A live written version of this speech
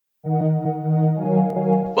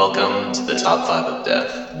Welcome to the Top 5 of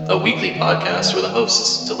Death, a weekly podcast where the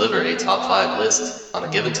hosts deliver a top 5 list on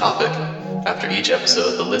a given topic. After each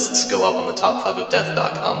episode, the lists go up on the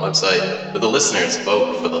top5ofdeath.com website, where the listeners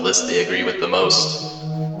vote for the list they agree with the most.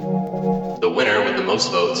 The winner with the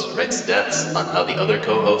most votes writes deaths on how the other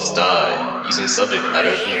co-hosts die, using subject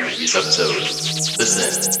matter from the previous episode.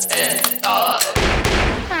 Listen and die.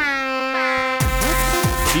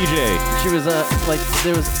 DJ. She was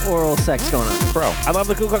there was oral sex going on. Bro. I love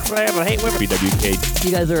the Ku Klux Klan, but I hate women. BWK.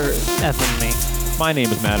 You guys are effing me. My name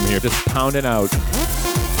is Madam here, just pounding out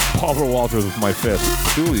Barbara Walters with my fist.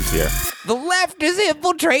 Julie's here. The left is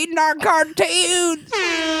infiltrating our cartoons.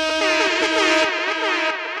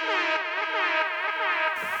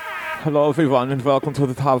 Hello everyone and welcome to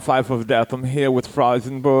the Top 5 of Death. I'm here with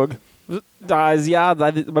Freisenberg. Yeah,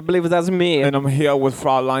 I believe that's me. And I'm here with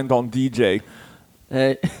Fraulein Don DJ.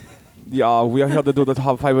 Hey. Yeah, we are here to do the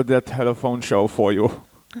Top 5 of Death telephone show for you.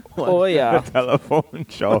 Oh yeah. Telephone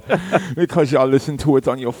show. Because y'all listen to it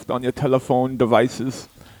on your telephone devices.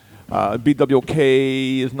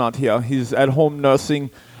 BWK is not here. He's at home nursing.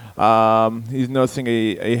 He's nursing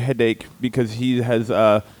a headache because he's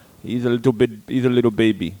a little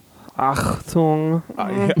baby. Achtung.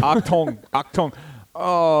 Achtung.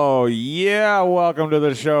 Oh yeah, welcome to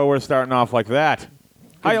the show. We're starting off like that.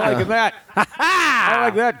 How you liking that? I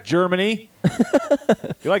like that, Germany.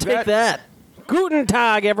 You like Take that. Guten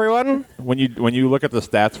Tag, everyone. When you look at the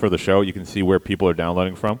stats for the show, you can see where people are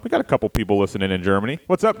downloading from. We got a couple people listening in Germany.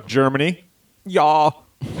 What's up, Germany? Yeah.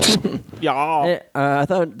 Yeah. Hey, I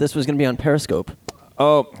thought this was going to be on Periscope.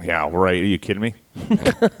 Oh, yeah, right. Are you kidding me?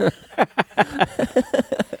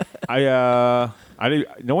 No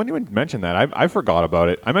one even mentioned that. I forgot about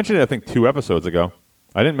it. I mentioned it, I think, 2 episodes ago.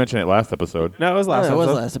 I didn't mention it last episode. No, it was last it episode. was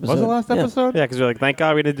last episode. Was it last episode? Yeah, because you're like, thank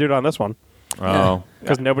God we didn't do it on this one. Oh.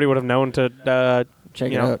 Because nobody would have known to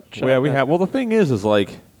Check you it know, out. check Yeah, we it out. have. Well, the thing is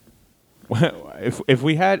like,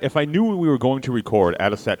 if I knew we were going to record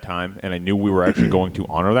at a set time, and I knew we were actually going to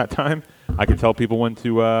honor that time, I could tell people when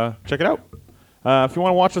to check it out. If you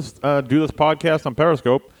want to watch us do this podcast on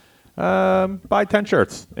Periscope, buy 10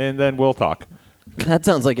 shirts, and then we'll talk. That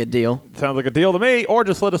sounds like a deal. Sounds like a deal to me. Or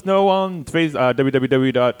just let us know on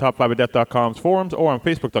www.top5ofdeath.com's forums or on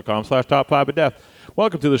facebook.com/top5ofdeath.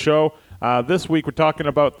 Welcome to the show. This week we're talking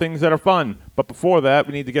about things that are fun. But before that,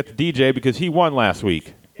 we need to get to DJ because he won last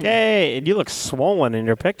week. Yay, and you look swollen in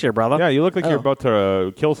your picture, brother. Yeah, you look like you're Oh. about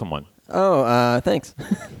to kill someone. Oh, thanks.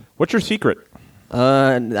 What's your secret?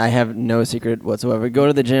 I have no secret whatsoever. Go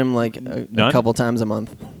to the gym like a None? couple times a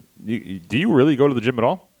month. Do you really go to the gym at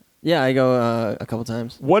all? Yeah, I go a couple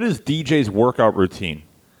times. What is DJ's workout routine?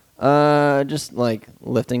 Just like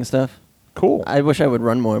lifting stuff. Cool. I wish I would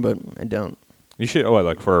run more, but I don't. You should. Oh,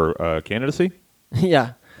 like for candidacy?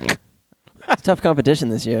 Yeah. It's tough competition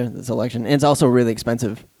this year, this election. And it's also really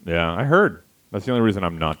expensive. Yeah, I heard. That's the only reason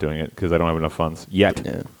I'm not doing it because I don't have enough funds yet.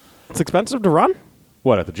 Yeah. It's expensive to run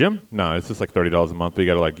What, at the gym? No, it's just like $30 a month, but you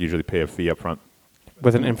got to like usually pay a fee up front.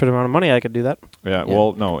 with an infinite amount of money. I could do that. Yeah, Yeah.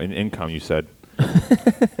 well, no, in income, you said. You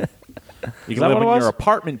that can live what in it was? your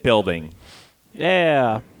apartment building.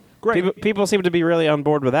 Yeah. Great. People seem to be really on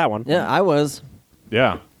board with that one. Yeah, I was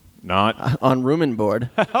Yeah, not. on room and board.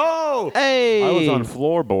 Oh! Hey. I was on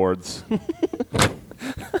floorboards.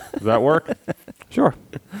 Does that work? Sure.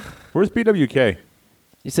 Where's BWK?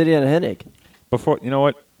 You said you had a headache. Before, you know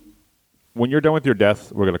what? When you're done with your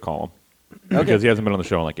death, we're gonna call him because he hasn't been on the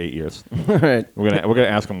show in like 8 years. All right. We're gonna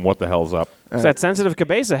ask him what the hell's up. It's that sensitive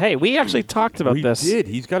cabeza. Hey, we actually talked about We this. did.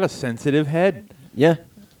 He's got a sensitive head. Yeah.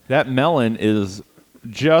 That melon is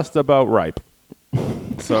just about ripe.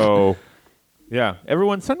 So, yeah,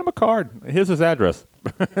 everyone send him a card. Here's his address.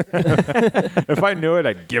 If I knew it,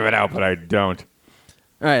 I'd give it out, but I don't.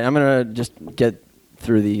 All right, I'm going to just get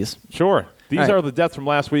through these. Sure. These All right. are the deaths from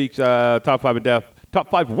last week's Top 5 of Death. Top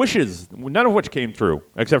 5 wishes, none of which came true,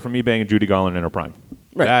 except for me banging Judy Garland in her prime.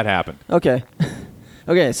 Right. That happened. Okay.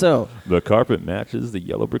 Okay, so. The carpet matches the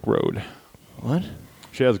yellow brick road. What?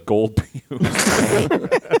 She has gold pubes.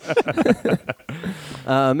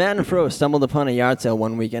 Matt and Fro stumbled upon a yard sale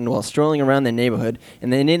one weekend while strolling around their neighborhood,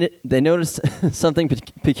 and they noticed something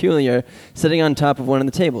peculiar sitting on top of one of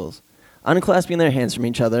the tables. Unclasping their hands from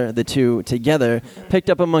each other, the two, together, picked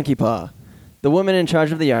up a monkey paw. The woman in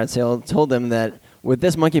charge of the yard sale told them that with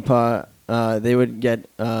this monkey paw, they would get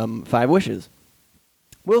 5 wishes.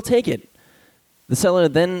 We'll take it. The seller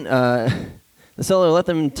then the seller let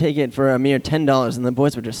them take it for a mere $10, and the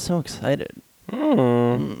boys were just so excited.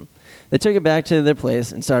 They took it back to their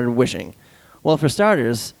place and started wishing. Well, for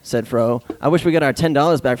starters, said Fro, I wish we got our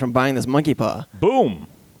 $10 back from buying this monkey paw. Boom.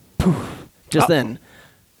 Just then,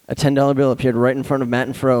 A $10 bill appeared right in front of Matt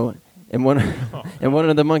and Fro, and one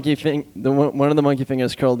of the monkey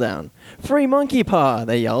fingers curled down. "Free monkey paw!"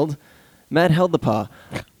 they yelled. Matt held the paw.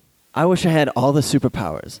 "I wish I had all the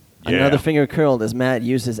superpowers." Yeah. Another finger curled as Matt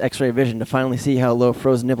used his X-ray vision to finally see how low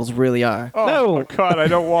Fro's nipples really are. Oh, God, I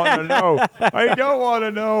don't want to know. I don't want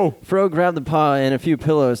to know. Fro grabbed the paw and a few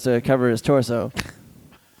pillows to cover his torso.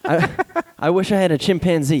 I wish I had a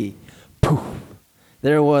chimpanzee. Poof.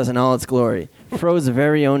 There it was in all its glory. Fro's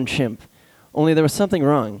very own chimp. Only there was something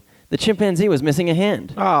wrong. The chimpanzee was missing a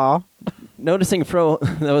hand. Aw. Noticing Fro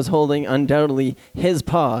that was holding undoubtedly his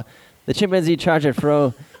paw, the chimpanzee charged at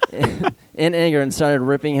Fro in anger and started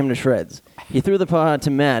ripping him to shreds. He threw the paw to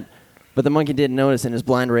Matt, but the monkey didn't notice in his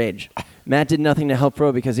blind rage. Matt did nothing to help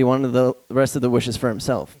Fro because he wanted the rest of the wishes for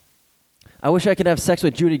himself. I wish I could have sex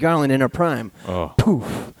with Judy Garland in her prime. Oh.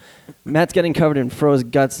 Poof. Matt's getting covered in Fro's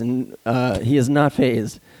guts, and he is not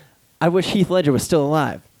phased. I wish Heath Ledger was still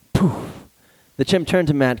alive. Poof. The chimp turned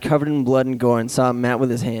to Matt, covered in blood and gore, and saw Matt with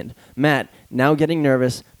his hand. Matt, now getting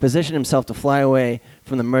nervous, positioned himself to fly away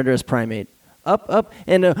from the murderous primate. Up,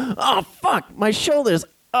 and oh, fuck, my shoulders.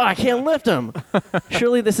 Oh, I can't lift them.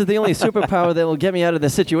 Surely this is the only superpower that will get me out of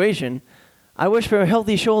this situation. I wish for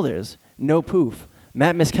healthy shoulders. No poof.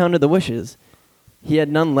 Matt miscounted the wishes. He had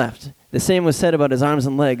none left. The same was said about his arms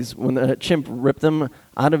and legs when the chimp ripped them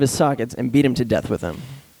out of his sockets and beat him to death with them.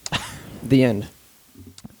 The end.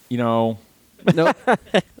 You know, Nope.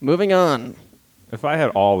 Moving on. if I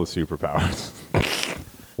had all the superpowers,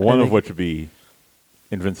 one of which would be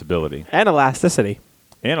invincibility. And elasticity.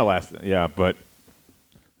 And yeah, but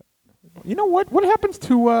you know what? What happens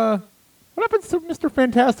to Mr.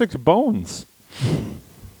 Fantastic's bones?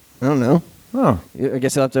 I don't know. Oh, I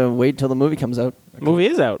guess you'll have to wait till the movie comes out. Movie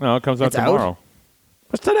is out. no, it comes out It's out? tomorrow.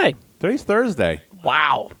 What's today? Today's Thursday.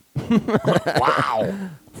 Wow.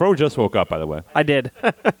 Fro just woke up, by the way. I did.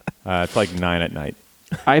 It's like 9 at night.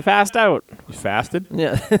 I fast out. You fasted?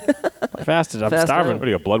 Yeah. I fasted. I'm Fast starving. out. What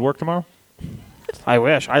do you got, blood work tomorrow? I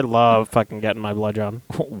wish. I love fucking getting my blood drawn.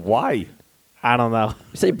 Why? I don't know.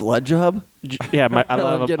 You say blood job? Yeah, I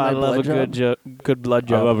love love getting my I love a blood good blood I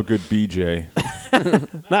job. love a good BJ.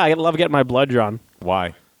 No, I love getting my blood drawn.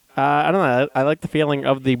 Why? I don't know. I like the feeling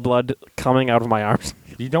of the blood coming out of my arms.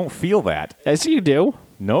 You don't feel that. Yes, you do.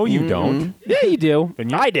 No, you don't. Yeah, you do.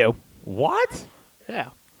 And you- I do. What? Yeah.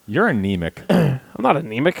 You're anemic. I'm not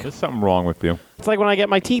anemic. There's something wrong with you. It's like when I get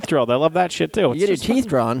my teeth drilled. I love that shit too. You It's get your just teeth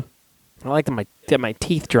drawn. I like to get my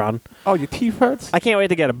teeth drawn. Oh, your teeth hurts? I can't wait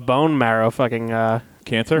to get a bone marrow fucking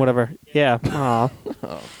Cancer? whatever. Yeah. Aw.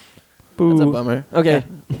 That's a bummer. Okay.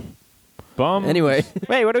 Bum. Anyway.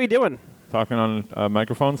 Wait, what are we doing? Talking on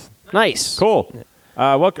microphones? Nice. Cool.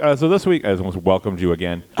 So this week, I almost welcomed you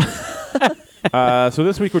again. So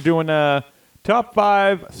this week we're doing top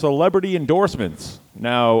 5 celebrity endorsements.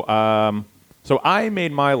 Now, so I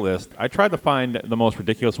made my list. I tried to find the most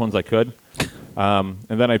ridiculous ones I could, and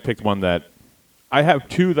then I picked one that I have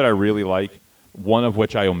 2 that I really like. One of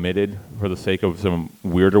which I omitted for the sake of some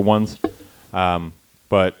weirder ones.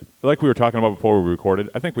 But like we were talking about before we recorded,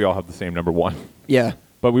 I think we all have the same number 1. Yeah.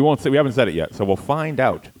 But we haven't said it yet, so we'll find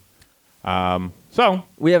out. So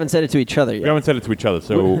We haven't said it to each other we yet. haven't said it to each other,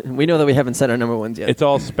 so We know that we haven't said our number ones yet. it's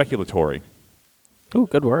all speculatory. Ooh,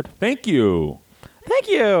 good word. Thank you. Thank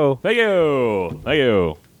you. Thank you. Thank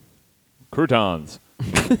you. Croutons.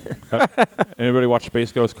 Anybody watch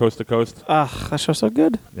Space Ghost Coast to Coast? Ugh, that show's so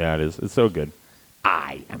good. Yeah, it is. It's so good.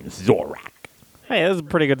 I am Zorak. Hey, this is a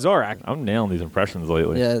pretty good Zorak. I'm nailing these impressions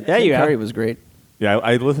lately. yeah, Yeah, Tim you have. Curry was great. Yeah,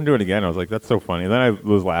 I listened to it again. I was like, that's so funny. And then I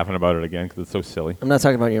was laughing about it again because it's so silly. I'm not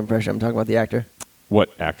talking about your impression. I'm talking about the actor,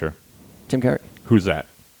 What actor? Tim Curry. Who's that?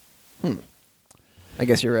 I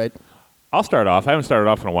guess you're right. I'll start off. I haven't started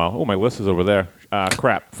off in a while. Oh, my list is over there.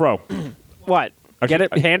 Crap. Fro. What? Actually, Get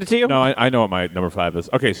it handed to you? No, I know what my number 5 is.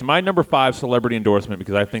 Okay, so my number 5 celebrity endorsement,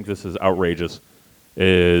 because I think this is outrageous,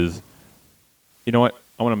 is, you know what?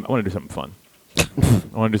 I want to do something fun.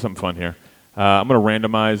 I want to do something fun here. I'm going to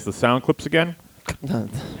randomize the sound clips again. Yeah,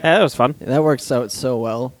 that was fun. That works out so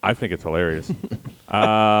well. I think it's hilarious.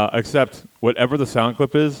 Except whatever the sound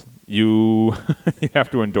clip is, you you have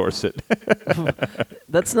to endorse it.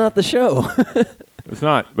 That's not the show. It's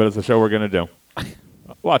not, but it's a show we're going to do.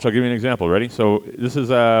 Watch, I'll give you an example. Ready? So this is,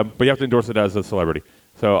 but you have to endorse it as a celebrity.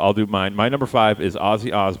 So I'll do mine. My number 5 is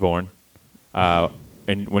Ozzy Osbourne,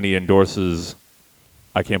 and when he endorses,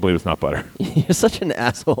 I can't believe it's not butter. You're such an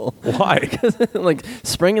asshole. Why? Like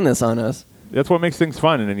springing this on us. That's what makes things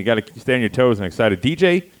fun, and then you got to stay on your toes and excited.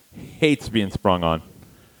 DJ hates being sprung on.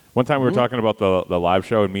 One time we were talking about the live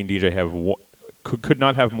show, and me and DJ have could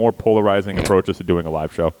not have more polarizing approaches to doing a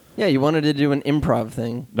live show. Yeah, you wanted to do an improv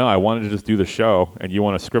thing. No, I wanted to just do the show, and you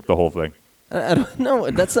want to script the whole thing. I don't know.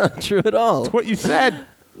 That's not true at all. That's what you said.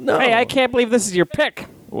 No. Hey, I can't believe this is your pick.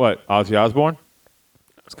 What, Ozzy Osbourne?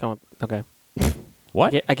 It's coming. Okay.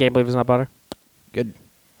 What? I can't believe it's not butter. Good.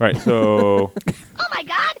 Right, so... Oh my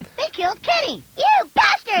God! They killed Kenny! You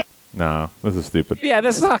bastard! No, this is stupid. Yeah,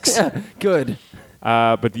 this sucks. Good.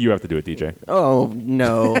 But you have to do it, DJ. Oh,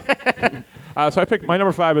 no. So I picked my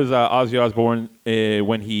number 5 is Ozzy Osbourne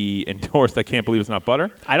when he endorsed "I Can't Believe It's Not Butter."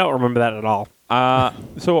 I don't remember that at all.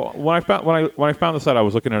 So when I found this out, I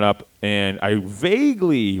was looking it up, and I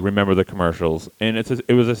vaguely remember the commercials, and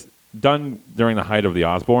it was done during the height of the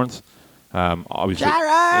Osbournes. Obviously,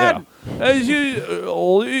 Sharon!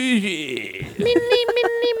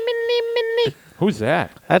 Who's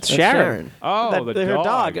that? That's Sharon. Sharon. Oh, That- the her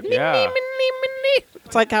dog. Yeah.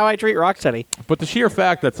 It's like how I treat Rocksteady. But the sheer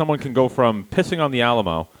fact that someone can go from pissing on the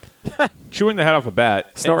Alamo, chewing the head off a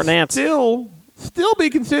bat, Snorting and ants. still be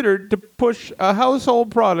considered to push a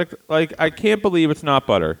household product like I Can't Believe It's Not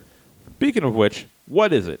Butter. Speaking of which,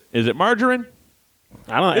 what is it? Is it margarine?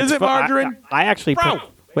 I don't know. Is It's it margarine? I actually Bro! put.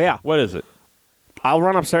 Well, yeah. What is it? I'll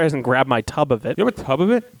run upstairs and grab my tub of it. You have a tub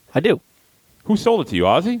of it? I do. Who sold it to you,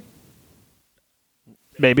 Ozzy?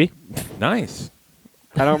 Baby. Nice.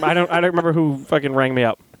 I don't remember who fucking rang me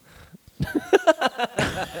up. Imagine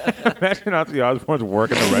Ozzy Osbourne's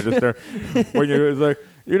working the register when you're like,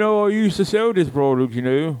 I used to sell this product, And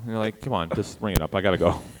you're like, come on, just ring it up. I gotta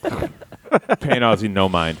go. Paying Ozzy no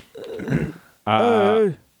mind.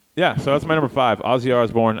 Yeah, so that's my number 5. Ozzy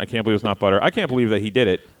Osbourne. I Can't Believe It's Not Butter. I can't believe that he did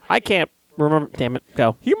it. I can't remember. Damn it.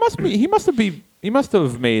 Go. He must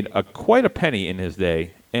have made quite a penny in his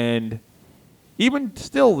day, and even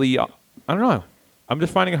still, I don't know. I'm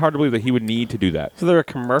just finding it hard to believe that he would need to do that. So there are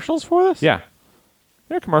commercials for this? Yeah,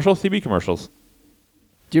 they're commercials, TV commercials.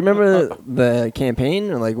 Do you remember the campaign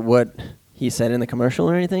or like what he said in the commercial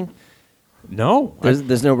or anything? No,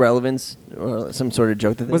 There's no relevance or some sort of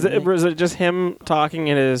joke that they make? Was it just him talking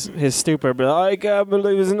in his stupor? But I can't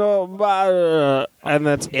believe it's not butter, and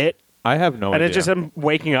that's it. I have no And idea. it's just him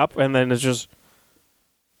waking up, and then it's just.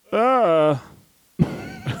 No,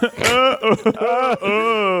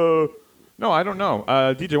 I don't know.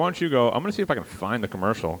 DJ, why don't you go? I'm going to see if I can find the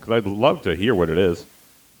commercial because I'd love to hear what it is.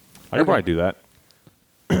 I could probably do that.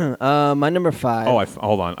 My number 5. Oh,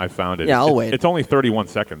 hold on. I found it. Yeah, I'll It's- wait. It's only 31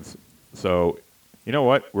 seconds. So, you know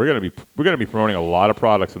what? We're gonna be promoting a lot of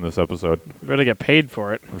products in this episode. We're gonna get paid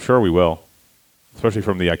for it. I'm sure we will, especially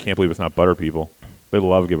from the I Can't Believe It's Not Butter people. They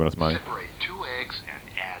love giving us money. Separate 2 eggs and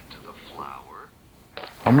add to the flour.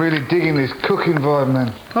 I'm really digging this cooking vibe,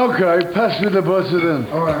 man. Okay, pass me the butter then.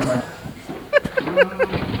 All right, mate.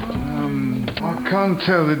 I can't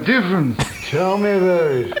tell the difference. Tell me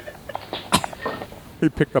about it. He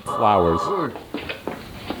picked up flowers. Good.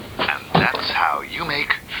 And that's how you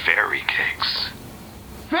make fairy cakes.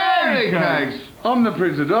 Fairy cakes! I'm the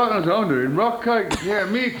Prince of Darkness, I'm doing rock cakes. Yeah,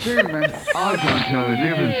 me too, man. I can't tell the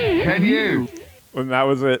difference. Can you? And that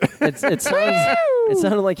was it. It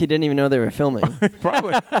sounded like he didn't even know they were filming.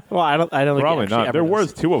 Probably, Well, I don't think probably it actually not. ever There does.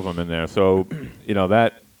 was 2 of them in there, so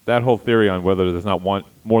that whole theory on whether there's not more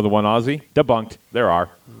than one Aussie debunked. There are.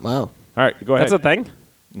 Wow. All right, go ahead. That's a thing.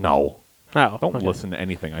 No, No, don't okay. listen to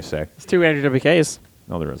anything I say. It's 2 Andrew WKs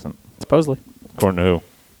No, there isn't. supposedly. According to who?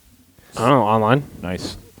 I don't know. Online.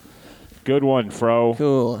 Nice. Good one, Fro.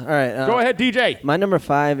 Cool. All right. Go ahead, DJ. My number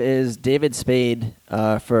 5 is David Spade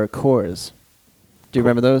for Coors. Do you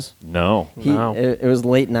remember those? No. No. It was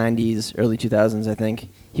late 90s, early 2000s, I think.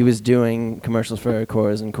 He was doing commercials for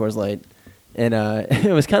Coors and Coors Light. And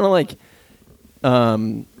it was kind of like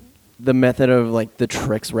the method of like the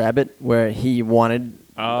Trix Rabbit, where he wanted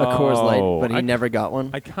a Coors Light, but he never got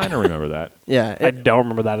one. I kind of remember that. Yeah. I don't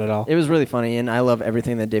remember that at all. It was really funny, and I love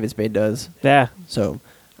everything that David Spade does. Yeah. So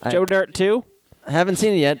Joe Dirt 2? I haven't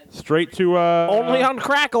seen it yet. Straight to Only on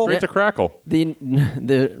Crackle. straight to Crackle.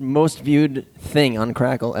 The most viewed thing on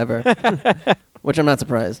Crackle ever, which I'm not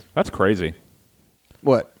surprised. That's crazy.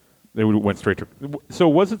 What? They went straight to. So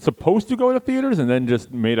was it supposed to go to theaters and then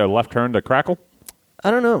just made a left turn to Crackle? I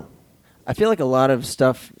don't know. I feel like a lot of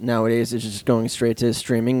stuff nowadays is just going straight to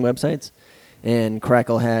streaming websites, and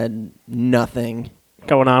Crackle had nothing.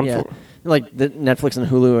 Going on. Yeah, For, like the Netflix and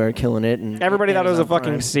Hulu are killing it. And everybody thought it was a Amazon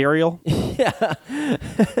fucking Prime. cereal. Yeah.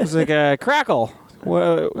 It was like a Crackle.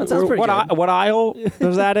 That sounds pretty good. What aisle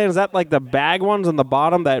was that in? Is that like the bag ones on the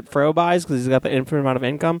bottom that Fro buys because he's got the infinite amount of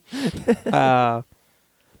income? But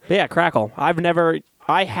yeah, Crackle.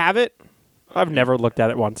 I have it. I've never looked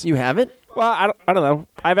at it once. You have it? Well, I don't know.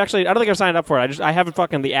 I don't think I've signed up for it. I haven't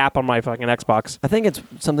fucking the app on my fucking Xbox. I think it's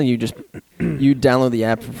something you just you download the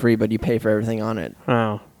app for free, but you pay for everything on it.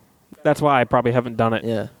 Oh, that's why I probably haven't done it.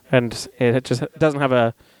 Yeah. And it just doesn't have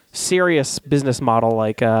a serious business model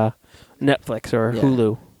like Netflix or Yeah.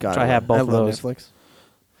 Hulu, God, which I have both I of love those. Netflix.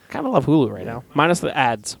 Kind of love Hulu right now, minus the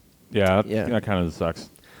ads. Yeah, Yeah. that kind of sucks.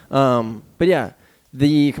 But yeah,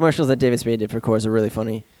 the commercials that David Spade did for Coors are really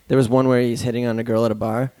funny. There was one where he's hitting on a girl at a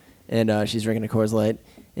bar, and she's drinking a Coors Light,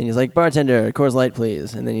 and he's like, "Bartender, Coors Light,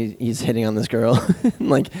 please." And then he's hitting on this girl,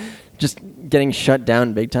 like just getting shut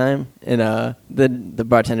down big time. And the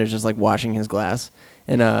bartender's just like washing his glass,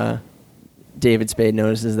 and David Spade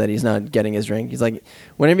notices that he's not getting his drink. He's like,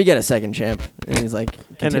 "Whenever you get a second, champ," and he's like,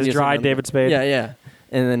 And continues his dry on- David Spade. Yeah, yeah.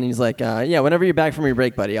 And then he's like, "Yeah, whenever you're back from your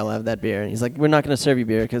break, buddy, I'll have that beer." And he's like, "We're not going to serve you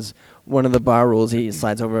beer because one of the bar rules." He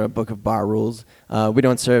slides over a book of bar rules. We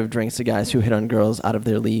don't serve drinks to guys who hit on girls out of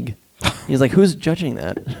their league. He's like, "Who's judging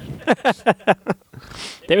that?"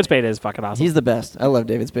 David Spade is fucking awesome. He's the best. I love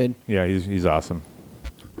David Spade. Yeah, he's awesome.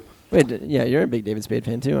 Wait, yeah, you're a big David Spade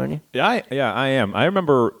fan too, aren't you? Yeah, I am. I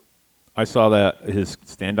remember I saw his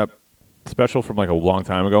stand-up special from like a long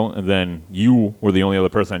time ago, and then you were the only other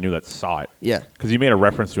person I knew that saw it. Yeah. Because you made a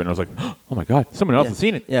reference to it, and I was like, oh my god, someone else Yeah. has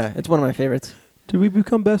seen it. Yeah, it's one of my favorites. Did we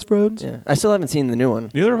become best friends? Yeah, I still haven't seen the new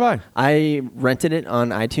one. Neither have I. I rented it on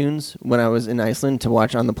iTunes when I was in Iceland to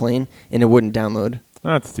watch on the plane, and it wouldn't download.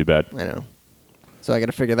 That's too bad. I know. So I got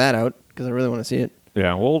to figure that out because I really want to see it.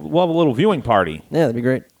 Yeah, we'll have a little viewing party. Yeah, that'd be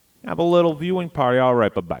great. Have a little viewing party. All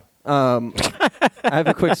right, bye-bye. I have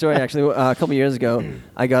a quick story actually. A couple years ago,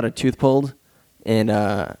 I got a tooth pulled, and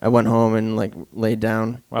I went home and like laid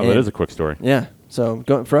down. Wow, and that is a quick story. Yeah. So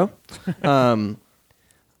go Fro.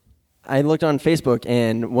 I looked on Facebook,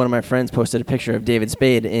 and one of my friends posted a picture of David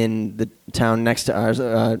Spade in the town next to ours,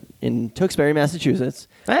 in Tewksbury, Massachusetts.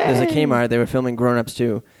 There's a Kmart. They were filming Grown Ups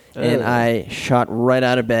 2, and I shot right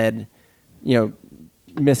out of bed,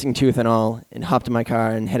 missing tooth and all, and hopped in my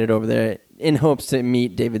car and headed over there in hopes to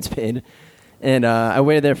meet David Spade. And I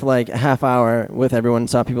waited there for like a half hour with everyone,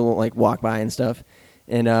 saw people like walk by and stuff.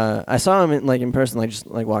 And I saw him in person, like just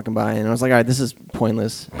like walking by, and I was like, all right, this is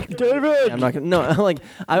pointless. David! I'm not gonna. No, like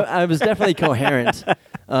I was definitely coherent.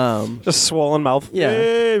 Just swollen mouth. Yeah.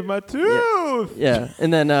 Hey, my tooth! Yeah.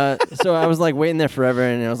 And then so I was like waiting there forever,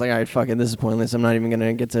 and I was like, all right, fuck it, this is pointless. I'm not even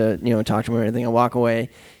gonna get to talk to him or anything. I walk away.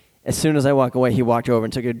 As soon as I walk away, he walked over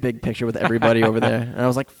and took a big picture with everybody over there, and I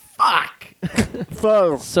was like, fuck.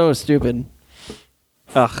 So stupid.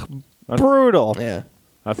 Ugh. Brutal. Yeah.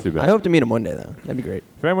 That's too bad. I hope to meet him one day though. That'd be great.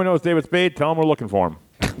 If anyone knows David Spade, tell him we're looking for him.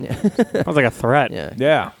 Yeah. Sounds like a threat. Yeah.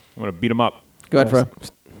 Yeah, I'm going to beat him up. Go ahead, Fro.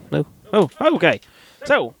 No. Oh, okay.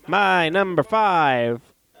 So, my number 5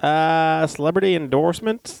 celebrity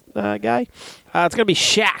endorsement guy. It's going to be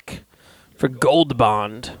Shaq for Gold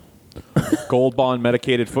Bond. Gold Bond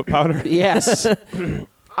medicated foot powder. Yes.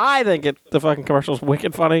 I think the fucking commercial's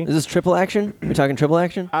wicked funny. Is this triple action? We talking triple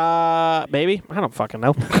action? Maybe. I don't fucking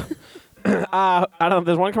know. I don't know.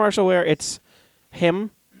 There's one commercial where it's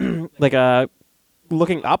him,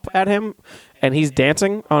 looking up at him, and he's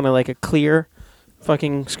dancing on a clear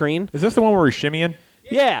fucking screen. Is this the one where he's shimmying?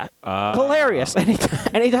 Yeah. Hilarious.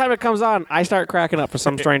 Anytime it comes on, I start cracking up for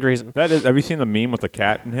some strange reason. Have you seen the meme with the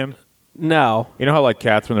cat and him? No. You know how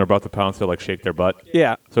cats when they're about to pounce, they shake their butt?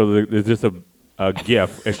 Yeah. So there's just a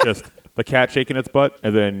GIF. It's just the cat shaking its butt,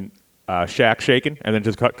 and then Shaq shaking, and then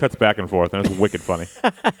just cuts back and forth, and it's wicked funny.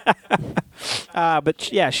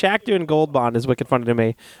 But yeah, Shaq doing Gold Bond is wicked funny to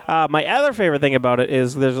me. My other favorite thing about it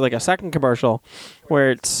is there's a second commercial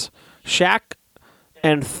where it's Shaq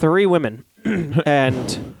and 3 women,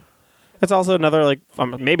 and it's also another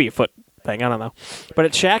maybe a foot thing. I don't know, but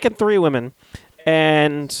it's Shaq and 3 women,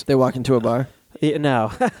 and They walk into a bar.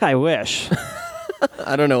 no, I wish,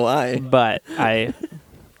 I don't know why. but I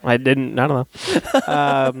didn't. I don't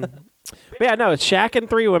know. But yeah, no, it's Shaq and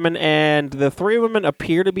 3 women, and the 3 women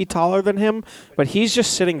appear to be taller than him, but he's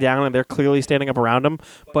just sitting down, and they're clearly standing up around him,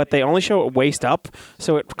 but they only show it waist up,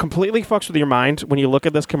 so it completely fucks with your mind when you look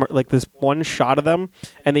at this this one shot of them,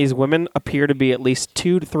 and these women appear to be at least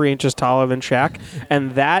 2 to 3 inches taller than Shaq,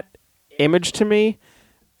 and that image to me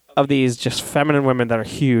of these just feminine women that are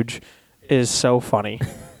huge is so funny.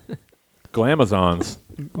 Glamazons.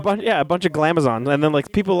 A bunch of glamazons, and then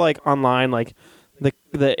people online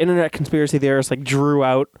the internet conspiracy theorists drew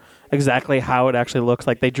out exactly how it actually looks.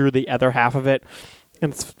 They drew the other half of it,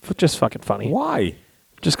 and it's just fucking funny. Why?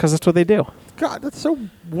 Just because that's what they do. God, that's so.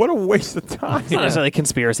 What a waste of time. It's not necessarily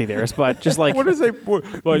conspiracy theorists, but just What is they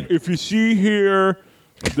if you see here,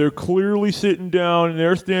 they're clearly sitting down and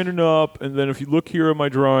they're standing up, and then if you look here at my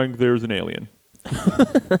drawing, there's an alien.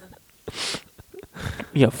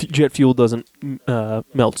 Yeah, jet fuel doesn't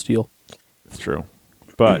melt steel. It's true.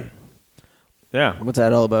 But, yeah, What's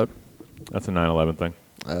that all about? that's a 9/11 thing.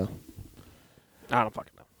 Oh. I don't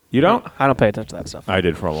fucking know. You don't? I don't pay attention to that stuff. I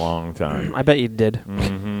did for a long time. I bet you did.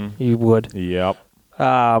 Mm-hmm. You would. Yep.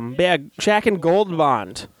 Yeah, Shaq and Gold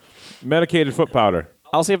Bond. Medicated foot powder.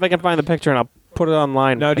 I'll see if I can find the picture and I'll put it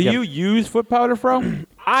online. Now, do again. you use foot powder, Fro?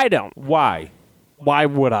 I don't. Why? Why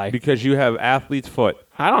would I? Because you have athlete's foot.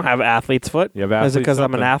 I don't have athlete's foot. You have Is it athlete's because I'm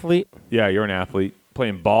an something. athlete? Yeah, you're an athlete.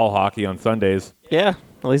 Playing ball hockey on Sundays. Yeah.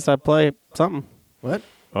 At least I play something. What?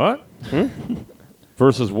 What?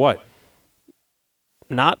 Versus what?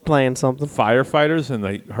 Not playing something. Firefighters and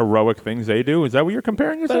the heroic things they do? Is that what you're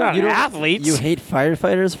comparing They're yourself? not athletes. You hate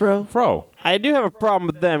firefighters, bro? Fro. I do have a problem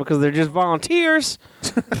with them because they're just volunteers,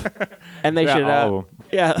 and they Yeah, should. all of 'em.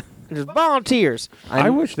 Yeah, they're just volunteers. I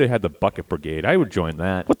wish they had the bucket brigade. I would join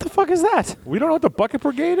that. What the fuck is that? We don't know what the bucket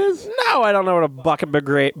brigade is? No, I don't know what a bucket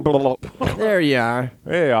brigade. There you are.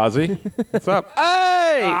 Hey, Ozzy. What's up?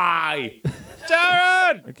 Hey, Hi.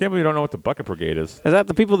 Darren! I can't believe you don't know what the bucket brigade is. Is that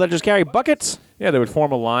the people that just carry buckets? Yeah, they would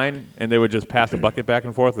form a line, and they would just pass a bucket back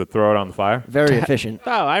and forth to throw it on the fire. Very efficient.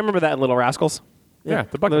 Oh, I remember that in Little Rascals. Yeah,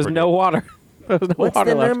 the bucket There's brigade. no water. There's no What's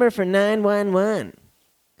water the left. number for 911?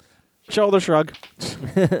 Shoulder shrug.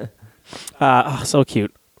 So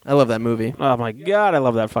cute. I love that movie. Oh my god, I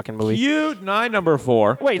love that fucking movie. Cute. Number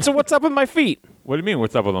 4. Wait, so what's up with my feet? What do you mean,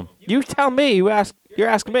 what's up with them? You tell me. You're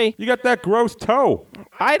asking me. You got that gross toe.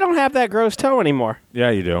 I don't have that gross toe anymore. Yeah,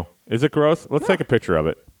 you do. Is it gross? Let's take a picture of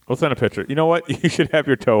it. We'll send a picture. You know what? You should have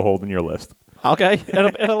your toe hold in your list. Okay,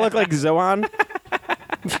 it'll look like Zoan.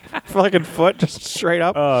 Fucking foot, just straight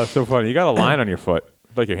up. Oh, so funny. You got a line on your foot.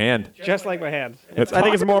 Like your hand. Just like my hand. I I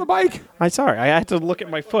think it's more. the bike. I'm sorry. I had to look at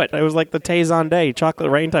my foot. It was like the Tay Day,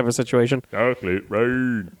 chocolate rain type of situation. Chocolate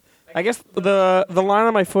rain. I guess the line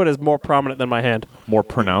on my foot is more prominent than my hand. More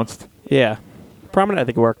pronounced, Yeah, prominent. I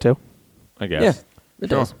think it worked too. I guess. It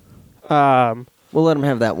does. Um, We'll let him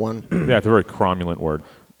have that one. Yeah, it's a very cromulent word.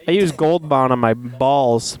 I use Gold Bond on my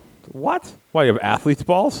balls. What? Why, you have athlete's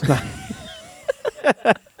balls?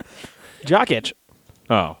 Jock itch.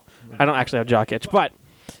 Oh. I don't actually have jock itch, but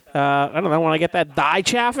I don't know when I get that thigh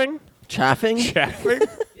chaffing. Chaffing? Chaffing?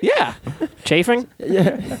 Yeah, chafing.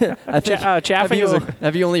 Yeah. I think, Chaffing is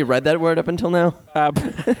have you only read that word up until now?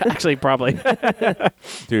 actually probably. Dude,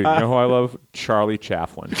 you know who I love? Charlie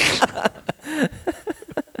Chaplin.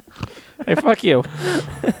 Hey, fuck you.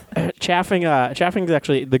 Chaffing. Chaffing is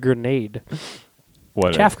actually the grenade.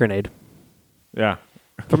 What? Chaff grenade. Yeah.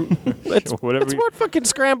 It's Whatever you- what fucking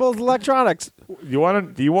scrambled electronics. Do you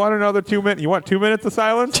want another 2 minutes? You want 2 minutes of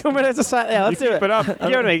silence? 2 minutes aside. Yeah, let's You do keep it. it up.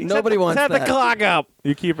 Give it me. Nobody wants set that. the clock up.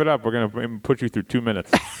 You keep it up. We're going to put you through 2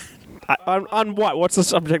 minutes. On what? What's the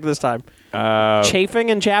subject this time?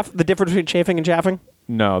 Chafing and chaff. The difference between chafing and chaffing.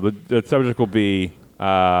 No, the subject will be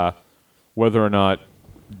whether or not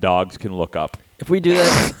dogs can look up. If we do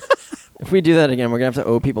that again, we're gonna have to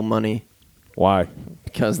owe people money Why?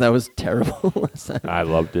 because that was terrible last time. I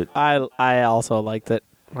loved it. I also liked it.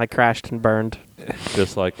 I crashed and burned.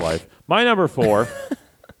 Just like life. My number 4.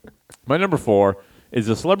 My number 4 is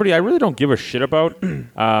a celebrity I really don't give a shit about.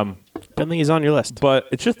 Don't think he's on your list. But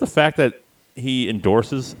it's just the fact that he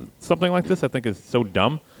endorses something like this I think is so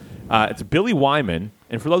dumb. It's Billy Wyman.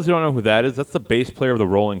 And for those who don't know who that is, that's the bass player of the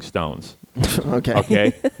Rolling Stones. Okay.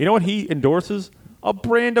 Okay? You know what he endorses? A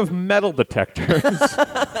brand of metal detectors.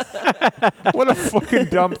 What a fucking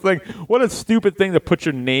dumb thing. What a stupid thing to put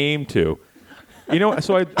your name to. You know,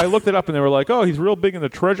 so I looked it up and they were like, oh, he's real big into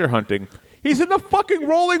treasure hunting. He's in the fucking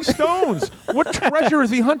Rolling Stones. What treasure is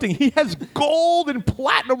he hunting? He has gold and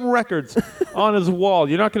platinum records on his wall.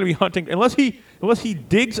 You're not going to be hunting unless he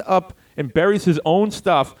digs up and buries his own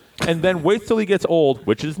stuff and then waits till he gets old,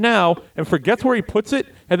 which is now, and forgets where he puts it,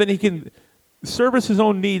 and then he can service his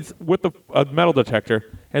own needs with a metal detector,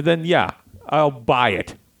 and then, yeah, I'll buy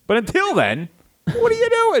it. But until then, what are you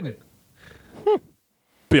doing?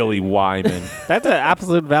 Billy Wyman. That's an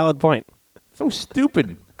absolute valid point. So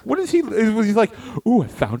stupid. What is he? He's like, ooh, I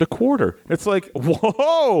found a quarter. It's like,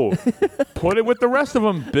 whoa, put it with the rest of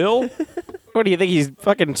them, Bill. What do you think? He's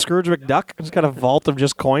fucking Scrooge McDuck? He's got a vault of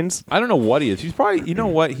just coins? I don't know what he is. He's probably, you know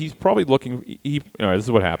what? He's probably looking. All right, this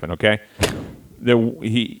is what happened. Okay,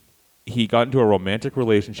 he got into a romantic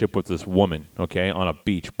relationship with this woman. Okay, on a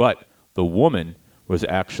beach, but the woman was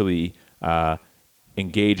actually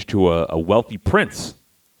engaged to a wealthy prince,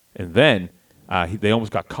 and then they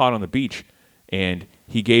almost got caught on the beach, and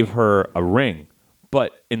he gave her a ring.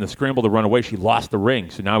 But in the scramble to run away, she lost the ring.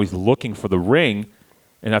 So now he's looking for the ring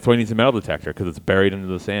And that's why he needs a metal detector, because it's buried into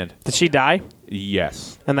the sand. Did she die?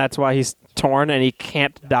 Yes. And that's why he's torn and he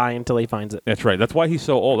can't die until he finds it. That's right. That's why he's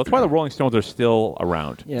so old. That's why the Rolling Stones are still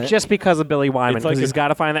around. Yeah. Just because of Billy Wyman, It's like because he's got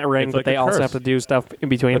to find that ring, it's but like they a also curse. have to do stuff in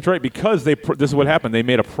between. That's right, because this is what happened. They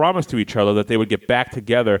made a promise to each other that they would get back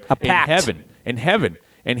together A pact. in heaven.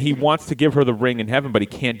 And he wants to give her the ring in heaven, but he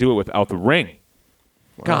can't do it without the ring.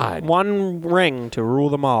 God. One ring to rule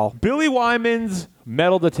them all. Billy Wyman's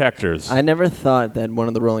metal detectors. I never thought that one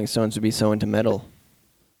of the Rolling Stones would be so into metal.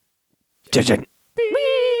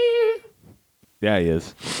 Yeah, he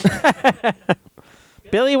is.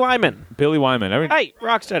 Billy Wyman. Billy Wyman. Hey,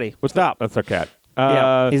 Rocksteady. What's up? That's our cat.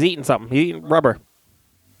 Yeah, he's eating something. He's eating rubber.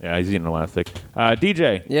 Yeah, he's eating elastic.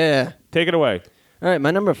 DJ, Yeah. take it away. All right,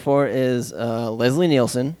 my number 4 is Leslie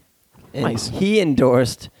Nielsen. And Nice. he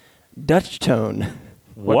endorsed Dutch Tone.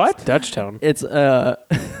 What? Dutch tone. It's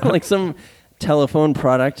like some telephone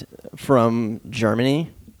product from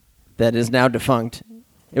Germany that is now defunct.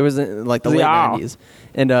 It was like the late Yeah. 90s.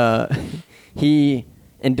 And he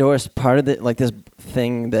endorsed part of it, like this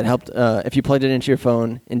thing that helped, if you plugged it into your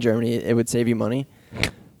phone in Germany, it would save you money.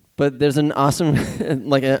 But there's an awesome,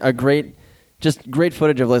 like a great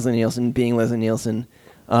footage of Leslie Nielsen being Leslie Nielsen.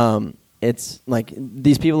 It's like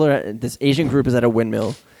these people this Asian group is at a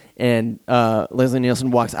windmill, and Leslie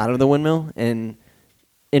Nielsen walks out of the windmill, and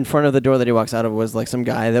in front of the door that he walks out of was like some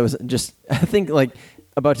guy that was just, I think, like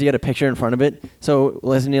about to get a picture in front of it. So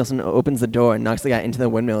Leslie Nielsen opens the door and knocks the guy into the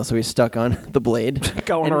windmill, so he's stuck on the blade.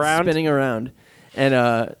 Going and around? spinning around.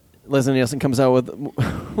 And Leslie Nielsen comes out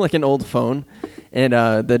with like an old phone and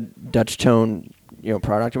the Dutch Tone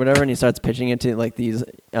product or whatever, and he starts pitching it to like these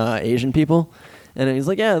Asian people. And he's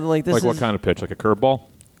like, yeah, like this Like is... what kind of pitch? Like a curveball?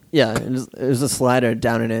 Yeah, it was a slider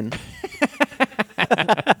down and in.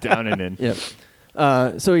 Down and in.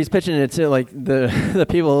 Yep. So he's pitching it to like the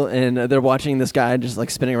people, and they're watching this guy just like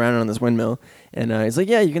spinning around on this windmill. And he's like,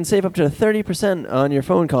 yeah, you can save up to 30% on your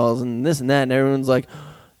phone calls and this and that. And everyone's like,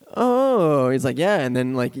 oh, he's like, yeah. And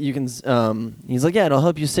then like you can, he's like, yeah, it'll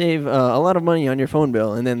help you save a lot of money on your phone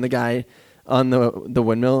bill. And then the guy on the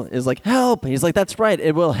windmill is like, help. He's like, that's right,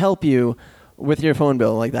 it will help you with your phone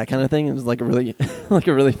bill, like that kind of thing. It was like a really like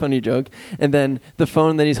a really funny joke. And then the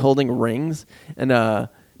phone that he's holding rings, and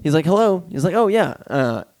he's like, hello. He's like, oh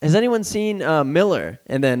yeah, has anyone seen Miller?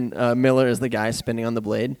 And then Miller is the guy spinning on the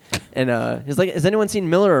blade, and he's like, has anyone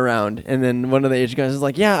seen Miller around? And then one of the Asian guys is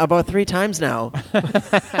like, yeah, about 3 times now.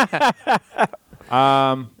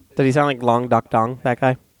 Did he sound like Long Dok Dong, that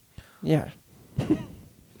guy? Yeah.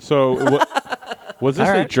 So was this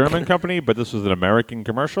All a right. German company, but this was an American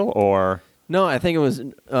commercial, or? No, I think it was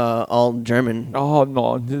all German. Oh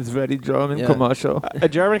no, this is very German Yeah. commercial. A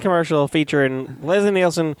German commercial featuring Leslie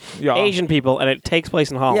Nielsen, Yeah. Asian people, and it takes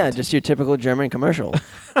place in Holland. Yeah, just your typical German commercial.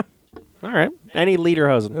 All right. Annie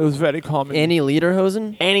Lederhosen. It was very common. Annie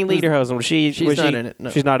Lederhosen? Annie Lederhosen. Was she? She's was not she, in it, no.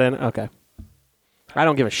 She's not in it. Okay. I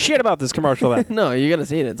don't give a shit about this commercial. Then. No, you gotta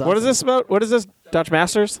see it. It's What is awesome. this about? What is this? Dutch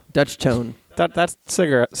Masters? Dutch Tone. That's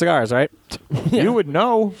cigars, right? You would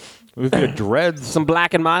know with your dreads. Some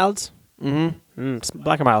Black and Milds. Some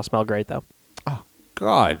Black and Milds smell great though.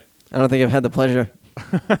 God, I don't think I've had the pleasure.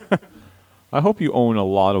 I hope you own a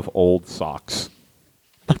lot of old socks.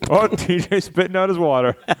 Oh, TJ spitting out his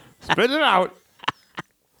water. Spit it out.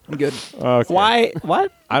 I'm good. Okay. Why?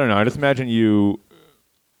 What? I don't know. I just imagine you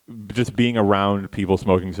just being around people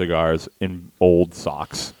smoking cigars in old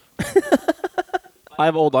socks. I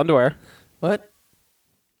have old underwear. What?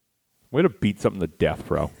 Way to beat something to death,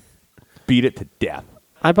 bro. Beat it to death.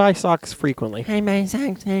 I buy socks frequently. Hey, my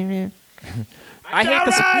socks. I hate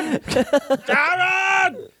the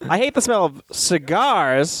I hate the smell of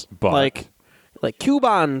cigars, But- like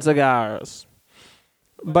Cuban cigars,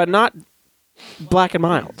 but not Black and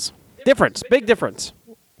Milds. Difference, big difference.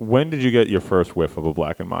 When did you get your first whiff of a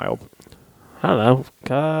Black and Mild? I don't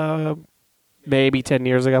know, maybe 10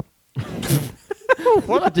 years ago.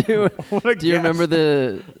 do you remember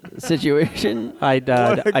the situation? I do.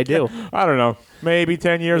 I don't know. Maybe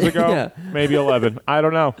 10 years ago. Yeah. Maybe 11. I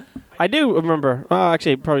don't know. I do remember. Well,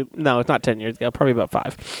 actually, probably no. It's not 10 years ago. Probably about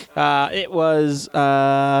 5. It was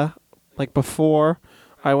like before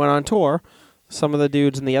I went on tour. Some of the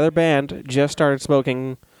dudes in the other band just started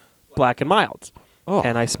smoking Black and Milds. Oh.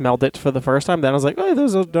 And I smelled it for the first time. Then I was like, oh,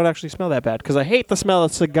 those don't actually smell that bad. Because I hate the smell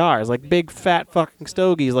of cigars. Like big, fat fucking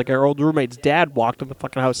stogies. Like our old roommate's dad walked in the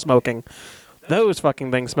fucking house smoking. Those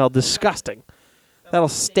fucking things smell disgusting. That'll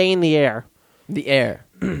stain the air. The air.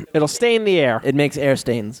 It'll stain the air. It makes air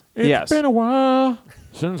stains. It's Yes. been a while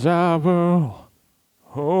since I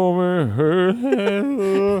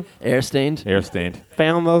Air stained. Air stained.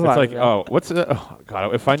 Failing those It's lines, like, yeah. oh, what's the? Oh,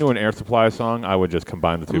 God, if I knew an Air Supply song, I would just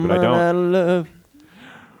combine the two, but I don't. Out of love.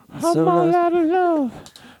 So lost. out of love.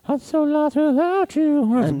 I'm so lost without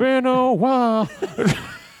you. It's been a while.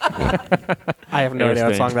 I have no idea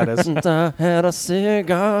what song that is. Since I had a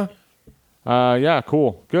cigar. Yeah,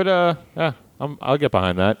 cool. Good. Yeah, I'll get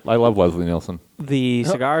behind that. I love Leslie Nielsen. The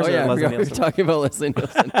cigars Oh, yeah, or I Leslie forgot we were Nielsen? talking about Leslie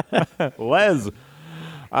Nielsen. Les.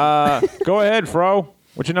 Go ahead, Fro.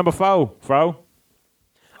 What's your number 4, Fro?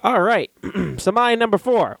 All right. So my number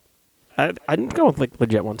 4. I'm going with like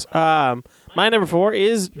legit ones. My number 4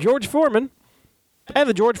 is George Foreman and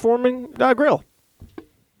the George Foreman Grill.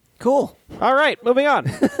 Cool. All right, moving on.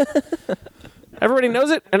 Everybody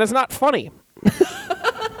knows it, and it's not funny.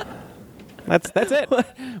 That's it.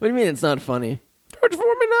 What do you mean it's not funny? George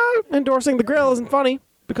Foreman endorsing the grill isn't funny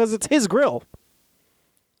because it's his grill.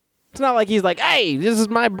 It's not like he's like, hey, this is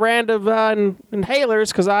my brand of inhalers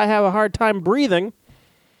because I have a hard time breathing.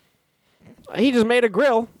 He just made a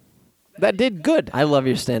grill that did good. I love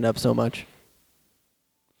your stand-up so much.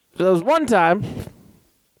 So there was one time.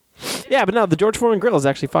 Yeah, but no, the George Foreman grill is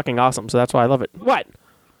actually fucking awesome, so that's why I love it. What?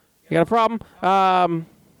 You got a problem? I'm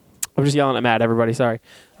just yelling at Matt, everybody, sorry.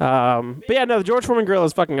 But yeah, no, the George Foreman grill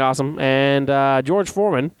is fucking awesome, and George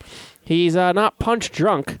Foreman, he's not punch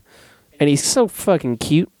drunk, and he's so fucking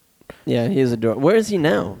cute. Yeah, he is adorable. Where is he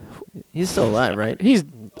now? He's still alive, right? He's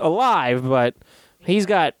alive, but he's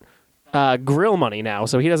got grill money now,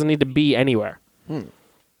 so he doesn't need to be anywhere.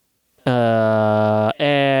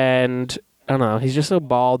 And I don't know, he's just so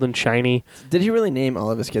bald and shiny. Did he really name all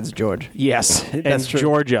of his kids George? Yes, and That's true.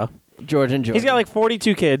 Georgia. George and George. He's got like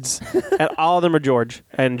 42 kids, and all of them are George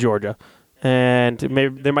and Georgia. And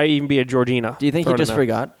maybe there might even be a Georgina. Do you think he thrown in just there.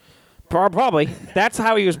 forgot? Probably. That's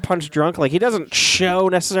how he was punch drunk. Like, he doesn't show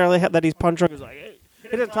necessarily that he's punch drunk. He's like, hey.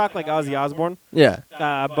 He doesn't talk like Ozzy Osbourne, Yeah.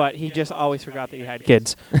 but he just always forgot that he had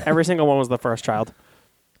kids. Every single one was the first child.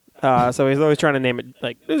 So he's always trying to name it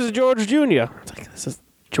like, this is George Jr. It's like, this is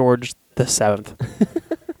George the 7th.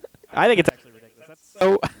 I think it's actually ridiculous. That's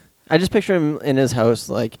so... I just picture him in his house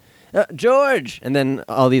like, George! And then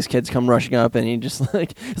all these kids come rushing up and he just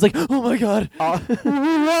like, he's like, oh my God. Who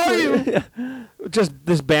are you? Just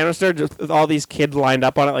this banister, just with all these kids lined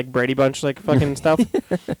up on it like Brady Bunch, like fucking stuff.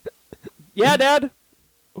 Yeah, Dad.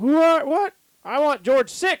 Who are what? I want George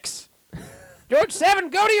 6. George 7,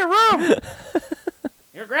 go to your room.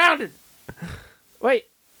 You're grounded. Wait,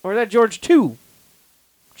 or is that George 2?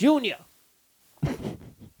 Junior.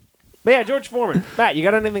 But yeah, George Foreman. Matt, you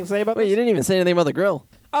got anything to say about Wait, this? you didn't even say anything about the grill.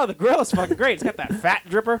 Oh, the grill is fucking great. It's got that fat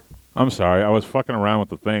dripper. I'm sorry. I was fucking around with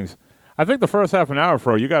the things. I think the first half an hour,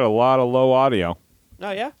 Fro, you got a lot of low audio.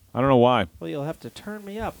 Oh, yeah? I don't know why. Well, you'll have to turn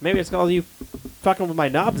me up. Maybe it's all you fucking with my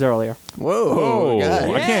knobs earlier. Whoa. Oh, God.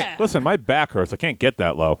 I can't. Listen, my back hurts. I can't get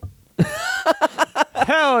that low.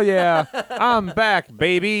 Hell yeah. I'm back,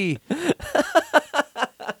 baby.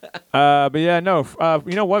 But yeah, no.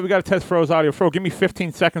 You know what? We got to test Fro's audio. Fro, give me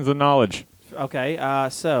 15 seconds of knowledge. Okay,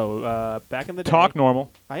 so back in the day... Talk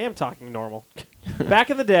normal. I am talking normal. Back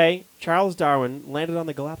in the day, Charles Darwin landed on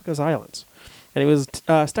the Galapagos Islands, and he was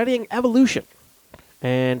studying evolution.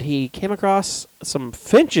 And he came across some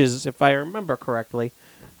finches, if I remember correctly.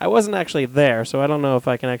 I wasn't actually there, so I don't know if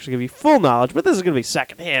I can actually give you full knowledge, but this is going to be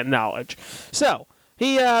secondhand knowledge. So,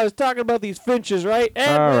 he was talking about these finches, right?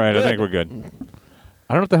 And All right, good. I think we're good.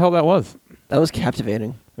 I don't know what the hell that was. That was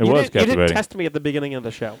captivating. It You was didn't- You captivating. didn't test me at the beginning of the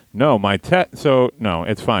show. No, my test. So no,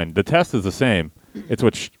 it's fine. The test is the same. It's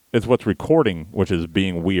what's recording, which is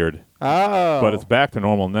being weird. Oh. But it's back to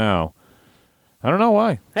normal now. I don't know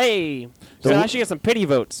why. Hey, so So- I should get some pity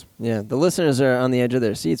votes. Yeah, the listeners are on the edge of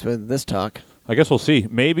their seats with this talk. I guess we'll see.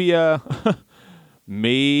 Maybe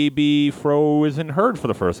maybe Fro isn't heard for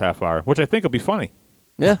the first half hour, which I think will be funny.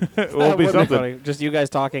 Yeah. It will be Would something. funny. Just you guys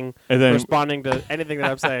talking, And then- responding to anything that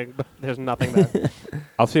I'm saying, but there's nothing there.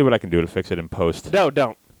 I'll see what I can do to fix it in post. No,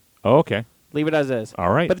 don't. Oh, okay. Leave it as is.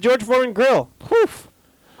 All right. But the George Foreman grill. Woof.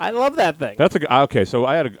 I love that thing. That's okay. So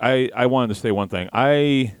I wanted to say one thing.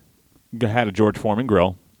 I had a George Foreman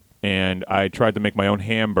grill, and I tried to make my own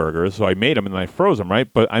hamburgers. So I made them and then I froze them,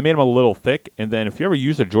 right? But I made them a little thick. And then if you ever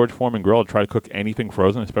use a George Foreman grill to try to cook anything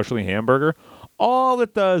frozen, especially hamburger, all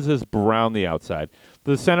it does is brown the outside.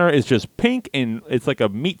 The center is just pink, and it's like a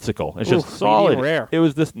meatsicle. It's just Oof, solid. medium rare. It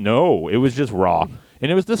was it was just raw,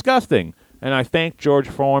 and it was disgusting. And I thanked George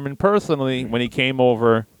Foreman personally when he came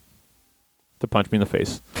over to punch me in the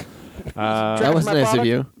face. That was my nice of product?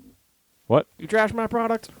 you. What? You trash my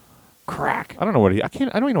product? Crack. I don't know what I don't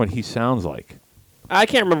even know what he sounds like. I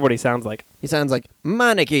can't remember what he sounds like. He sounds like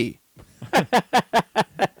Monarchy.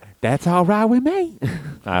 That's all right with me.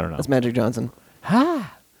 I don't know. That's Magic Johnson.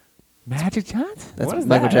 Magic Johnson? That's What is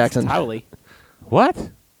Michael that? Jackson. That's Towley. What?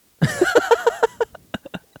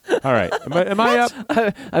 All right. Am I up?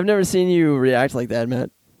 I've never seen you react like that,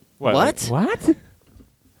 Matt. What? What? What?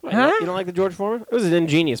 Wait, you don't like the George Foreman? It was an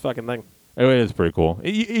ingenious fucking thing. It is pretty cool.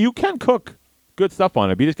 You can cook good stuff on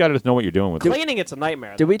it, but you just got to just know what you're doing with it. Cleaning it's a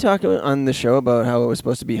nightmare. Did we talk on the show about how it was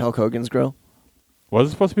supposed to be Hulk Hogan's grill? Was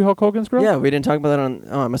it supposed to be Hulk Hogan's grill? Yeah, we didn't talk about that on.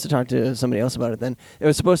 Oh, I must have talked to somebody else about it then. It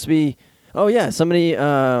was supposed to be. Oh yeah, somebody.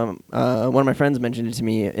 One of my friends mentioned it to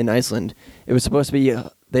me in Iceland. It was supposed to be.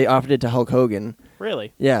 They offered it to Hulk Hogan.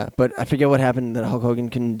 Really? Yeah, but I forget what happened that Hulk Hogan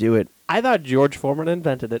couldn't do it. I thought George Foreman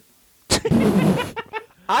invented it.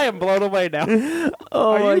 I am blown away now.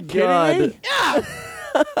 Oh Are my you kidding god! me?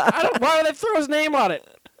 Why would they throw his name on it?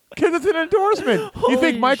 Because it's an endorsement. You Holy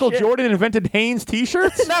think Michael shit. Jordan invented Hanes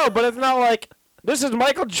T-shirts? No, but it's not like this is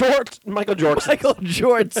Michael Jordan. Michael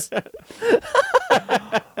Jorts.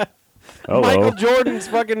 Hello. Michael Jordan's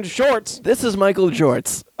fucking shorts. This is Michael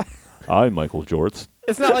Jorts. I'm Michael Jorts.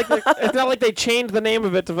 It's not like they changed the name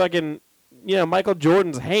of it to fucking Michael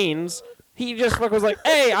Jordan's Hanes. He just fucking was like,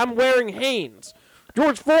 hey, I'm wearing Hanes.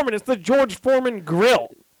 George Foreman. It's the George Foreman grill.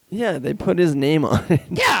 Yeah, they put his name on it.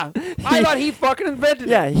 Yeah, I thought he fucking invented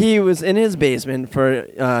Yeah, it. he was in his basement for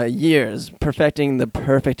years, perfecting the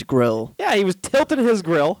perfect grill. Yeah, he was tilting his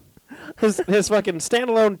grill, his fucking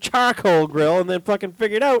standalone charcoal grill, and then fucking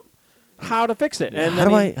figured out how to fix it. And How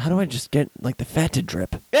then do I just get like the fat to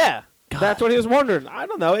drip? Yeah, that's what he was wondering. I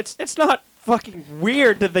don't know. It's not fucking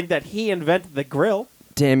weird to think that he invented the grill.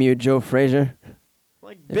 Damn you, Joe Frazier.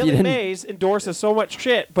 Like If you Billy didn't- Mays endorses so much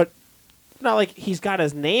shit, but it's not like he's got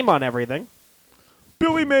his name on everything.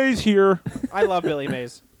 Billy Mays here. I love Billy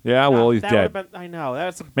Mays. Yeah, well, he's That dead. would've been- I know.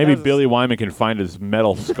 Maybe that was Billy Wyman can find his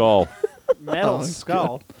metal skull. a metal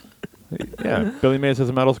skull. Yeah, Billy Mays has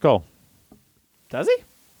a metal skull. Does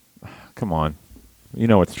he? Come on. You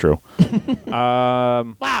know it's true.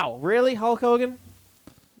 Wow, really, Hulk Hogan?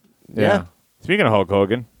 Yeah. Speaking of Hulk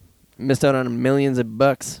Hogan, Missed out on millions of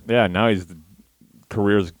bucks. yeah, now his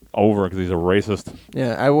career's over because he's a racist.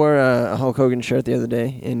 Yeah, I wore a Hulk Hogan shirt the other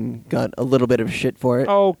day and got a little bit of shit for it.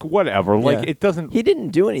 Oh, whatever. Like, Yeah. it doesn't... He didn't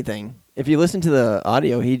do anything. If you listen to the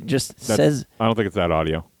audio, he just says, I don't think it's that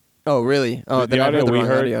audio. "Oh, really? Oh, the then I audio heard the we wrong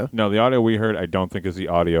heard, audio." no, the audio we heard, I don't think is the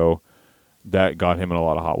audio that got him in a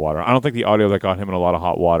lot of hot water. I don't think the audio that got him in a lot of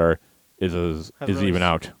hot water is really even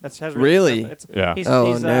out. Has Really? Yeah. He's,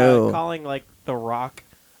 Oh, he's no. calling like The Rock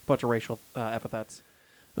a bunch of racial epithets.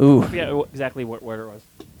 Ooh, I forget exactly what word it was.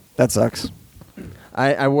 that sucks.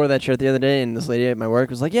 I wore that shirt the other day, and this lady at my work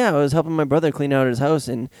was like, "Yeah, I was helping my brother clean out his house,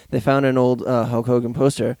 and they found an old Hulk Hogan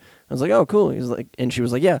poster." I was like, "Oh, cool." He's like, and she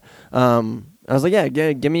was like, "Yeah." I was like, "Yeah,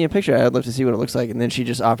 give me a picture. I'd love to see what it looks like." And then she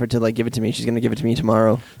just offered to like give it to me. She's gonna give it to me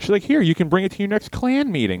tomorrow. She's like, here, you can bring it to your next clan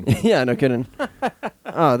meeting. Yeah, no kidding.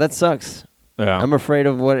 Oh, that sucks. Yeah. I'm afraid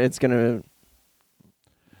of what it's gonna.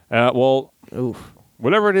 Well, Oof.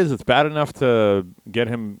 whatever it is, it's bad enough to get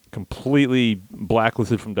him completely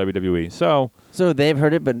blacklisted from WWE. So, So they've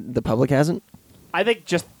heard it, but the public hasn't. I think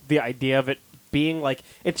just the idea of it being like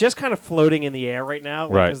it's just kind of floating in the air right now.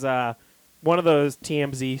 Right. Because one of those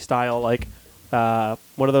TMZ style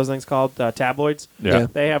what are those things called tabloids? yeah. Yeah.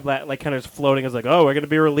 They have that like kind of floating as like, oh, we're going to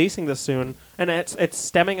be releasing this soon, and it's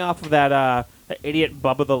stemming off of that idiot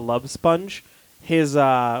Bubba the Love Sponge, his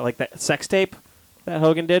like that sex tape that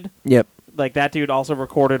Hogan did. Yep. Like that dude also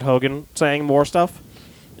recorded Hogan saying more stuff,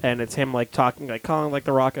 and it's him like talking like calling like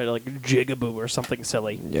The Rock like jigaboo or something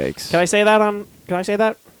silly. Yikes. Can I say that on? Can I say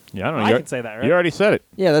that? Yeah, I don't know. I You- can say that, right? You already said it.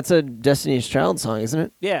 Yeah, that's a Destiny's Child song, isn't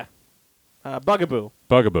it? Yeah. Bugaboo.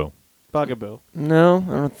 Bugaboo. Bugaboo. No,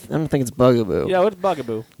 I don't think it's Bugaboo. Yeah, what's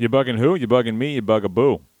Bugaboo? You bugging who? You bugging me? You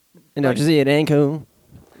bugaboo. No, just eat Anko.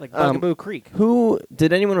 Like Bugaboo Creek. Who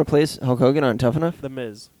did anyone replace Hulk Hogan on Tough Enough? The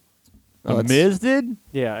Miz. Oh, The it's- Miz did?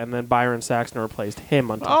 Yeah, and then Byron Saxton replaced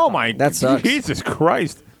him on top. Oh, my... That sucks. Jesus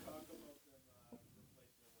Christ.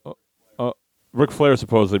 Ric Flair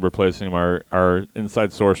supposedly replacing him. Our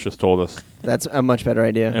inside source just told us. That's a much better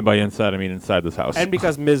idea. And by inside, I mean inside this house. And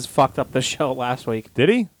because Miz fucked up the show last week. Did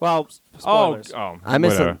he? Well, spoilers. I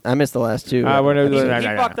missed whatever. the last two. Whatever. He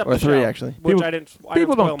Yeah. fucked up Or the three, show, actually. Which People- I didn't.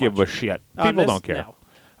 People don't spoil give much. a shit. On People this, don't care. no.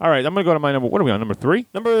 All right, I'm going to go to my number... What are we on, number 3?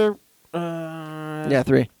 Number. Yeah,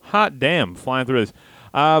 3. Hot damn, flying through this.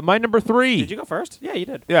 My number 3. Did you go first? Yeah, you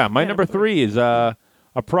did. Yeah, my Yeah, number 3 is a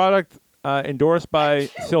product endorsed by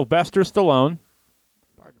Sylvester Stallone.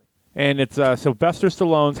 And it's Sylvester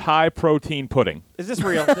Stallone's high-protein pudding. Is this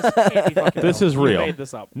real? This can't be fucking This real. is You real. made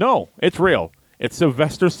this up. No, it's real. It's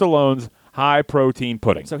Sylvester Stallone's high-protein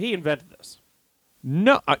pudding. So he invented this.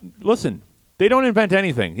 No, listen, they don't invent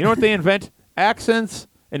anything. You know what they invent? Accents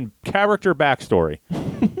and character backstory.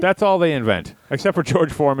 That's all they invent, except for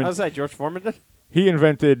George Foreman. I was like, George Foreman did? He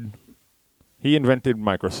invented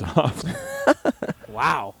Microsoft.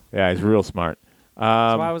 Wow. Yeah, he's real smart. So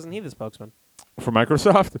why wasn't he the spokesman? For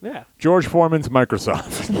Microsoft? Yeah. George Foreman's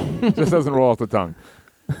Microsoft. Just doesn't roll off the tongue.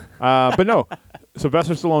 But no,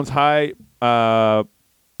 Sylvester Stallone's high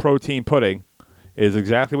protein pudding is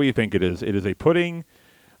exactly what you think it is. It is a pudding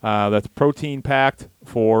that's protein packed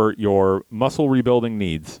for your muscle rebuilding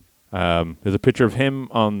needs. There's a picture of him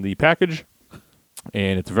on the package,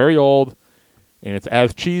 and it's very old, and it's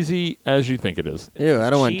as cheesy as you think it is. Ew, I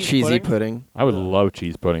don't want Cheese cheesy pudding? pudding. I would love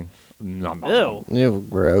cheese pudding. Nom, nom. Ew. Ew,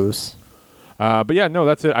 gross. But yeah, no,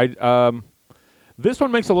 that's it. This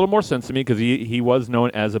one makes a little more sense to me because he was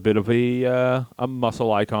known as a bit of a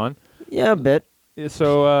muscle icon. Yeah, a bit.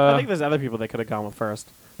 So I think there's other people they could have gone with first.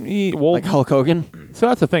 Like Hulk Hogan. So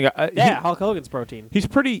that's the thing. Hulk Hogan's protein. He's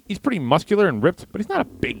pretty muscular and ripped, but he's not a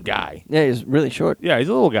big guy. Yeah, he's really short. Yeah, he's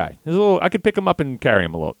a little guy. I could pick him up and carry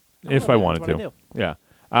him a little if I wanted that's to. what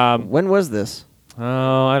Yeah. When was this?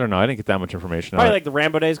 Oh, I don't know. I didn't get that much information. Probably on it. like the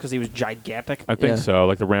Rambo days because he was gigantic. I think Yeah. so,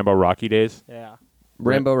 like the Rambo Rocky days. Yeah.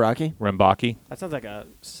 Rambo Rocky? Rambaki, That sounds like a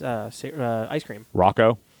ice cream.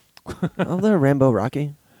 Rocco. Oh, the Rambo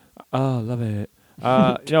Rocky. Oh, love it.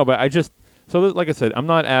 No, but I just like I said, I'm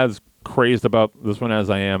not as crazed about this one as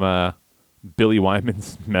I am Billy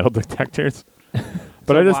Wyman's metal detectors. But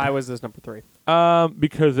So why was this number 3?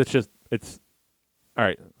 because it's all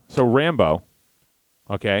right. So Rambo,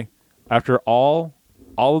 okay, after all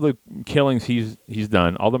of the killings he's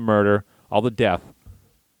done, all the murder, all the death,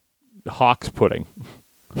 Hawk's pudding.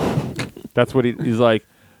 That's what he's like.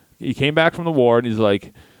 He came back from the war and he's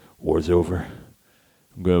like, war's over.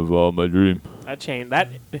 I'm gonna follow my dream. That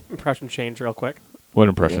impression changed real quick. What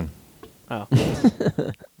impression? Oh.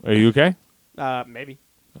 Are you okay? Maybe.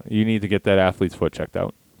 You need to get that athlete's foot checked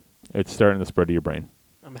out. It's starting to spread to your brain.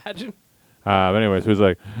 Imagine. But anyways, he was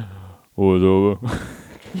like, war's over.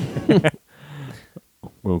 I'm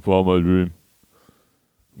gonna follow my dream.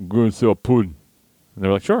 I'm gonna sell pudding. And they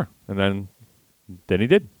were like, sure. And then he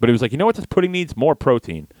did. But he was like, you know what? This pudding needs more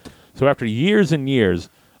protein. So after years and years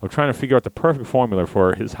of trying to figure out the perfect formula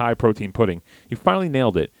for his high protein pudding, he finally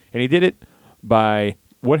nailed it. And he did it by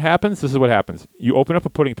what happens? This is what happens. You open up a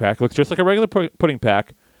pudding pack. It looks just like a regular pudding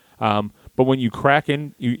pack. But when you crack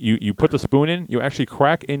in, you put the spoon in, you actually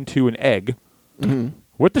crack into an egg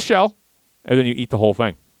with the shell, and then you eat the whole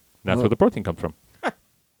thing. And that's where the protein comes from.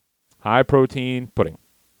 High protein pudding.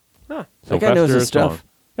 Huh. That guy knows his Stallone. stuff.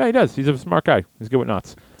 Yeah, he does. He's a smart guy. He's good with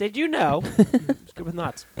nuts. Did you know? It's good with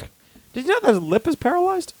nuts. Did you know that his lip is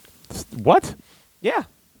paralyzed? What? Yeah.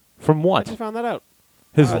 From I what? just found that out.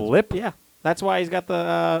 His lip? Yeah. That's why he's got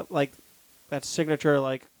the that signature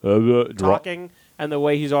Draw- talking, and the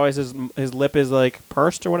way he's always his lip is like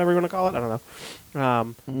pursed or whatever you want to call it. I don't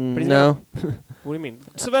know. But he's No. What do you mean?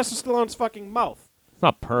 Sylvester Stallone's fucking mouth. It's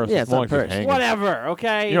not purse. Yeah, it's it's more not like just purse. hanging. Whatever.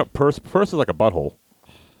 Okay. You know, purse is like a butthole.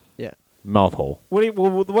 Yeah. Mouth hole. What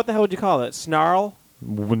the hell would you call it? Snarl?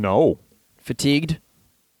 No. Fatigued?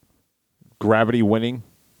 Gravity winning.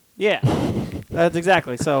 Yeah. That's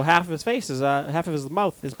exactly. So half of his face is half of his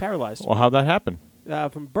mouth is paralyzed Well, how'd that happen?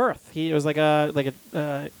 from birth. He was like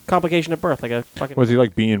a complication at birth, like a fucking. Was he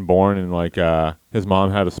like being born and like his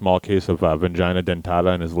mom had a small case of vagina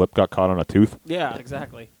dentata and his lip got caught on a tooth? Yeah,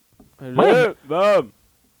 exactly. My-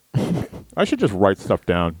 I should just write stuff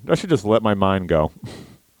down. I should just let my mind go.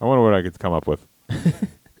 I wonder what I could come up with.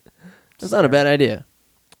 That's not a bad idea.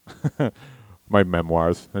 My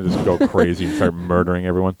memoirs. I just go crazy and start murdering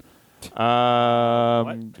everyone.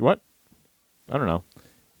 What? I don't know.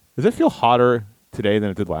 Does it feel hotter today than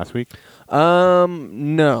it did last week?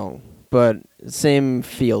 No, but same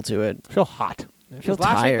feel to it. I feel hot. I feel Was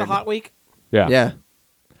last week tired. the hot week? Yeah. Yeah.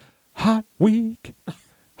 Hot week.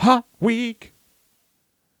 Hot week.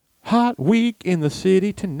 Hot week in the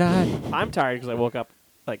city tonight. I'm tired because I woke up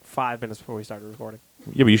like 5 minutes before we started recording.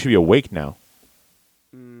 Yeah, but you should be awake now.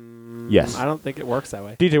 Yes. I don't think it works that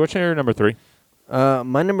way. DJ, what's your number 3?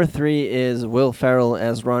 My number 3 is Will Ferrell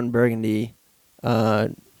as Ron Burgundy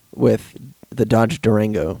with the Dodge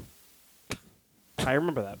Durango. I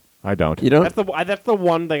remember that. I don't. You don't? That's the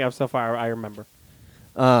one thing so far I remember.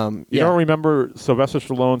 You don't remember Sylvester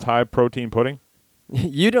Stallone's high protein pudding?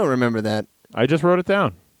 You don't remember that. I just wrote it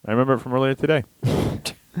down. I remember it from earlier today.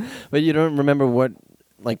 But you don't remember what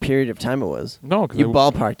period of time it was. No, because You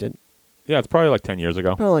ballparked it. Yeah, it's probably like 10 years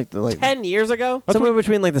ago. Probably like 10 years ago? somewhere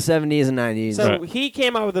between like the 70s and 90s. So Right. he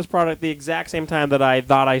came out with this product the exact same time that I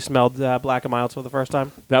thought I smelled Black and Milds for the first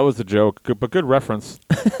time. That was the joke, but good reference.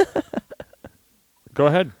 Go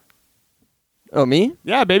ahead. Oh, me?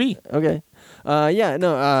 Yeah, baby. Okay. Yeah,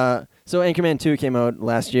 no. So Anchorman 2 came out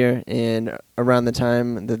last year, and around the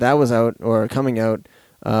time that was out or coming out,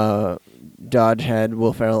 Dodge had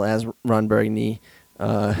Will Ferrell as Ron Burgundy,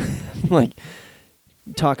 like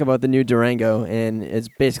talk about the new Durango, and it's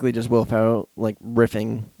basically just Will Ferrell like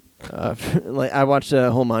riffing. Like I watched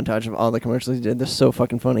a whole montage of all the commercials he did. They're so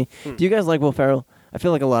fucking funny. Do you guys like Will Ferrell? I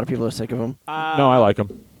feel like a lot of people are sick of him. No, I like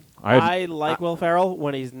him. I like Will Ferrell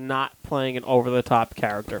when he's not playing an over-the-top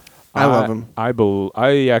character. I love him.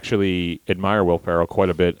 I actually admire Will Ferrell quite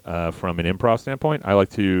a bit from an improv standpoint. I like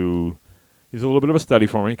to. He's a little bit of a study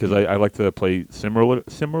for me because I like to play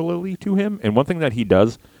similarly to him. And one thing that he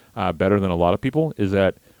does better than a lot of people is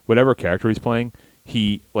that whatever character he's playing,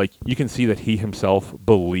 he like you can see that he himself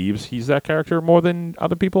believes he's that character more than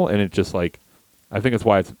other people, and it just like I think that's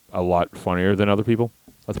why it's a lot funnier than other people.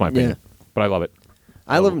 That's my opinion, but I love it.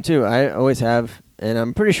 I love him too. I always have, and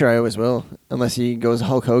I'm pretty sure I always will, unless he goes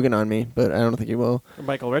Hulk Hogan on me. But I don't think he will.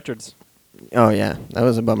 Michael Richards. Oh yeah, that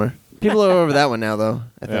was a bummer. People are over that one now, though.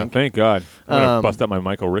 I think. Yeah, thank God. I'm gonna bust up my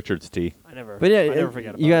Michael Richards tee. I never forget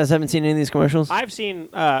about you guys haven't seen any of these commercials? I've seen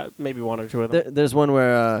maybe one or two of them. There's one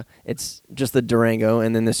where it's just the Durango,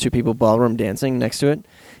 and then there's two people ballroom dancing next to it,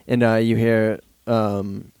 and you hear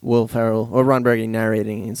Will Ferrell or Ron Burgundy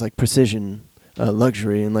narrating. It's like precision,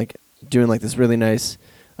 luxury, and like doing like this really nice,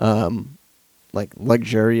 like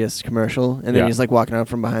luxurious commercial. And then he's like walking out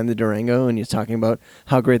from behind the Durango, and he's talking about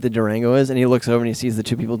how great the Durango is. And he looks over and he sees the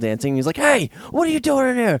two people dancing. And he's like, "Hey, what are you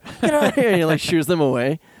doing in here? Get out of here!" And he like shoos them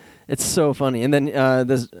away. It's so funny. And then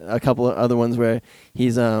there's a couple of other ones where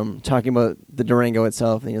he's talking about the Durango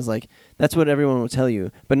itself, and he's like, "That's what everyone will tell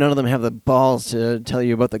you, but none of them have the balls to tell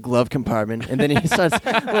you about the glove compartment." And then he starts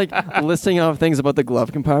like listing off things about the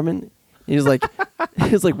glove compartment. He's like,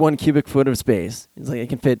 it's like 1 cubic foot of space. He's like, it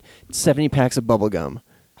can fit 70 packs of bubble gum.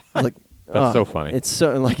 Like, that's so funny. It's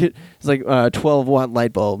so like it's like 12-watt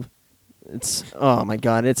light bulb. It's my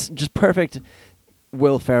god, it's just perfect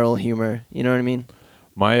Will Ferrell humor. You know what I mean?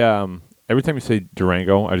 My every time you say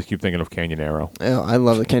Durango, I just keep thinking of Canyonero. Oh, I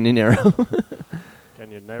love the Canyonero.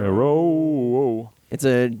 Canyonero. It's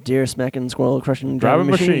a deer smacking, squirrel crushing driving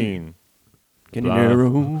machine.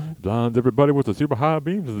 Canyonero. Blinds everybody with the super high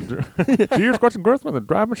beams. Deer scratching grass with a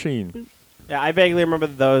drive machine. Yeah, I vaguely remember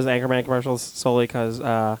those Anchorman commercials solely because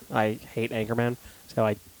I hate Anchorman, so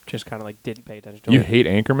I just kind of like didn't pay attention to it. You hate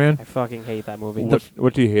Anchorman? I fucking hate that movie.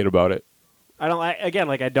 What do you hate about it? I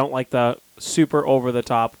don't like the super over the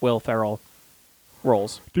top Will Ferrell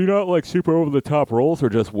roles. Do you not like super over the top roles, or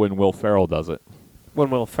just when Will Ferrell does it?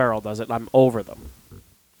 When Will Ferrell does it, I'm over them.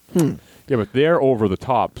 Yeah, but they're over the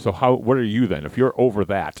top. So what are you then? If you're over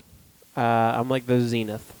that, I'm like the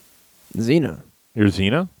Zenith. Xena. You're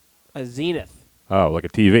Xena? A Zenith. Oh, like a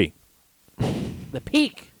TV. The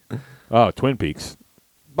Peak. Oh, Twin Peaks.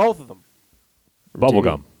 Both of them.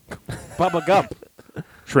 Bubblegum. Bubba Gump.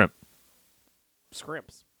 Shrimp.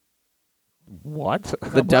 Scrimps. What?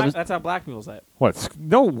 That's how black people say it. What?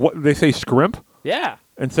 No, what they say scrimp Yeah.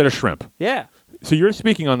 instead of shrimp. Yeah. So you're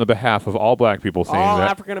speaking on the behalf of all black people saying All that.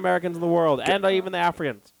 African Americans in the world, and even the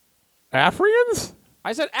Africans. Africans?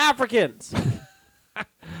 I said Africans.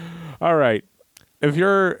 All right. If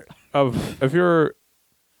you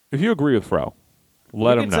agree with Fro,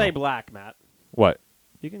 let him know. You can say black, Matt. What?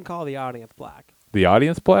 You can call the audience black. The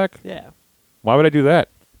audience black? Yeah. Why would I do that?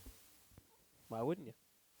 Why wouldn't you?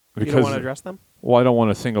 Because, you don't want to address them? Well, I don't want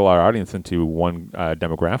to single our audience into one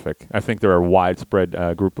demographic. I think they're a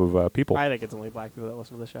widespread group of people. I think it's only black people that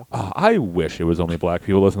listen to the show. I wish it was only black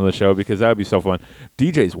people listening to the show because that would be so fun.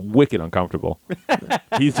 DJ's wicked uncomfortable.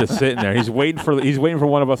 He's just sitting there. He's waiting for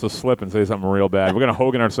one of us to slip and say something real bad. We're gonna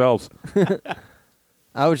Hogan ourselves.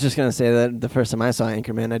 I was just gonna say that the first time I saw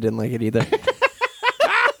Anchorman, I didn't like it either.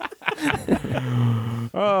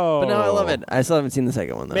 Oh, but now I love it. I still haven't seen the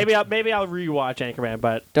second one though. Maybe I'll rewatch Anchorman,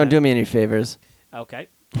 but don't do me any favors. Okay.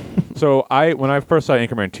 So when I first saw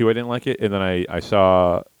Anchorman 2, I didn't like it, and then I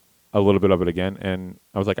saw a little bit of it again, and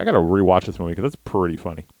I was like, I got to rewatch this movie because it's pretty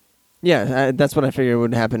funny. Yeah, that's what I figured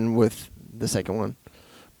would happen with the second one.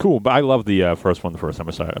 Cool, but I loved the first one the first time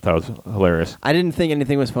I saw it. I thought it was hilarious. I didn't think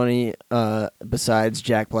anything was funny besides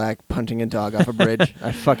Jack Black punting a dog off a bridge.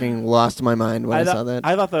 I fucking lost my mind when I saw that.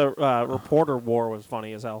 I thought the reporter war was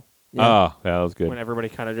funny as hell. Yeah. Oh, yeah, that was good. When everybody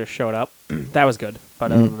kind of just showed up. That was good.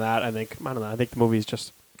 But other than that, I don't know. I think the movie's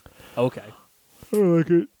just okay. I like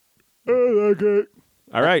it.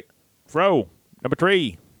 All right. Fro, number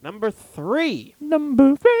 3. Number 3.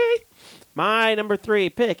 My number 3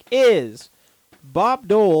 pick is Bob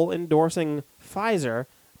Dole endorsing Pfizer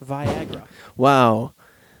Viagra. Wow.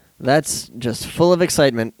 That's just full of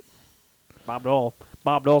excitement. Bob Dole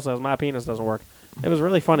says my penis doesn't work. It was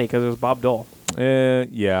really funny because it was Bob Dole.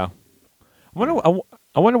 Yeah.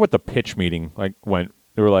 I wonder what the pitch meeting went.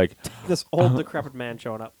 They were like, This old decrepit man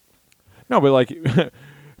showing up. no, but like,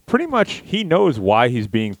 pretty much he knows why he's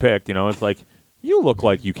being picked. It's like, you look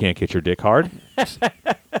like you can't get your dick hard.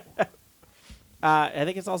 I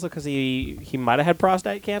think it's also because he might have had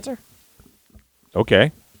prostate cancer.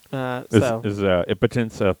 Okay. So Is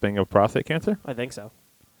impotence a thing of prostate cancer? I think so.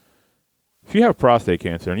 If you have prostate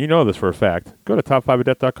cancer, and you know this for a fact, go to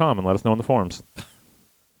top5ofdeath.com and let us know in the forums.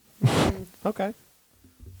 Okay.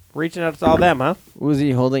 Reaching out to all them, huh? Was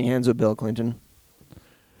he holding hands with Bill Clinton?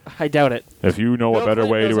 I doubt it. If you know Bill a better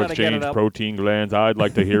Clinton way knows to how to get exchange it up. protein glands, I'd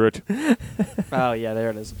like to hear it. Oh, yeah, there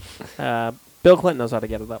it is. Bill Clinton knows how to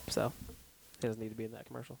get it up, so he doesn't need to be in that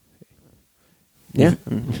commercial. Yeah.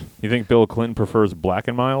 You think Bill Clinton prefers black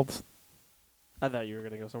and milds? I thought you were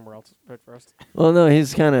going to go somewhere else right first. Well, no,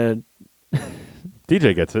 he's kind of.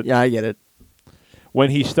 DJ gets it. Yeah, I get it. When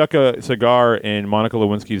he stuck a cigar in Monica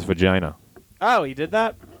Lewinsky's vagina. Oh, he did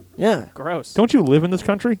that? Yeah. Gross. Don't you live in this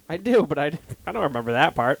country? I do, but I don't remember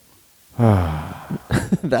that part.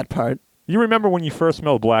 That part. You remember when you first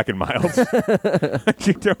smelled black and milds?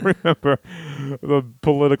 You don't remember the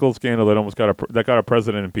political scandal that got a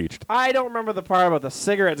president impeached. I don't remember the part about the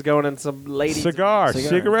cigarettes going in some ladies.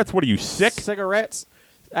 Cigarettes? What are you, sick? Cigarettes.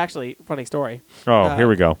 Actually, funny story. Oh, here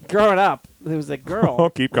we go. Growing up, there was a girl. Oh,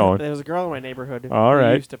 keep going. There was a girl in my neighborhood All who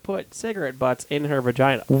right. used to put cigarette butts in her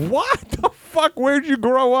vagina. What the fuck? Where'd you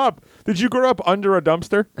grow up? Did you grow up under a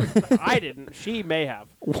dumpster? I didn't. She may have.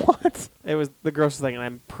 What? It was the grossest thing, and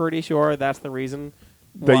I'm pretty sure that's the reason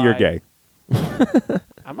That you're why- gay.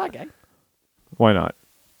 I'm not gay. Why not?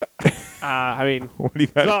 I mean, What do you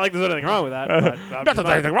it's got? not like there's anything wrong with that. But I'm Not just that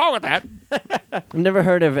there's anything wrong with that. I've never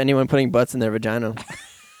heard of anyone putting butts in their vagina.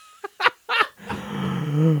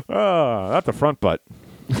 That's a front butt.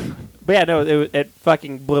 But yeah, no, it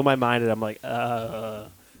fucking blew my mind, and I'm like,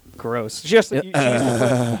 gross. She used to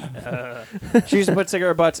put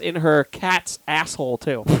cigarette butts in her cat's asshole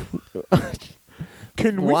too.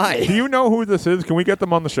 Why? Do you know who this is? Can we get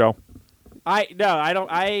them on the show? I don't.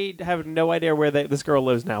 I have no idea where this girl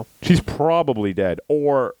lives now. She's probably dead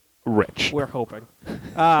or rich. We're hoping.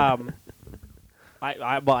 I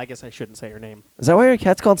guess I shouldn't say her name. Is that why your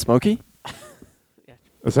cat's called Smokey?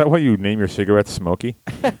 Is that why you name your cigarettes Smokey?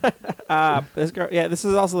 This girl. Yeah, this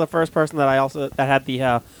is also the first person that had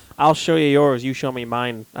the "I'll show you yours, you show me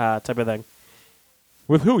mine" type of thing.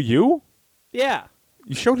 With who? You? Yeah,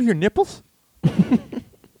 You showed her your nipples?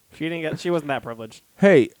 She wasn't that privileged.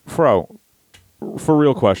 Hey, Fro, for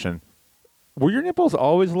real question. Were your nipples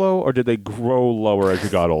always low, or did they grow lower as you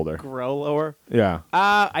got older? Grow lower. Yeah.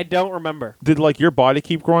 I don't remember. Did your body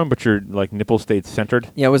keep growing, but your nipples stayed centered?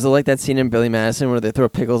 Yeah, was it like that scene in Billy Madison where they throw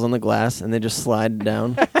pickles on the glass and they just slide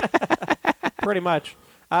down? Pretty much.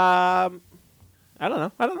 I don't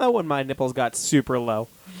know. I don't know when my nipples got super low.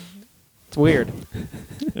 It's weird.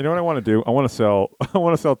 You know what I want to do? I want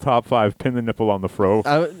to sell top 5 pin the nipple on the fro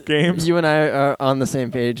games. You and I are on the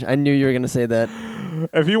same page. I knew you were going to say that.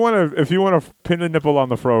 If you want to pin the nipple on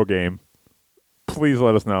the fro game, please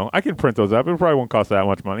let us know. I can print those up. It probably won't cost that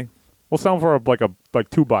much money. We'll sell them for like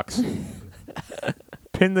 $2.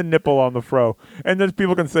 Pin the nipple on the fro, and then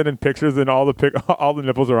people can send in pictures, and all the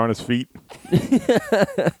nipples are on his feet.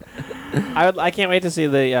 I can't wait to see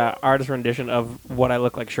the artist rendition of what I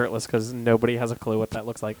look like shirtless because nobody has a clue what that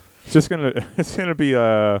looks like. It's gonna be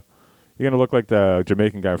you're gonna look like the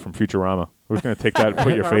Jamaican guy from Futurama. We're just gonna take that and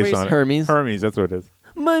put your face on it. Hermes, that's what it is.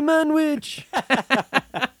 My man witch.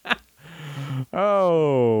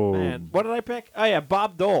 Oh Man, what did I pick? Oh yeah,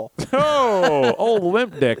 Bob Dole. Oh, old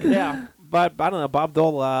limp dick. Yeah, but I don't know. Bob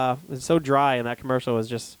Dole is so dry, and that commercial was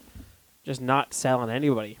just not selling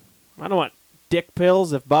anybody. I don't want dick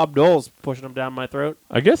pills if Bob Dole's pushing them down my throat.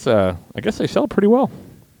 I guess they sell pretty well.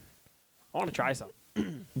 I want to try some.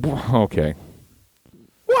 Okay.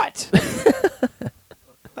 What?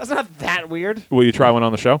 That's not that weird. Will you try one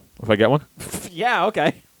on the show if I get one? Yeah,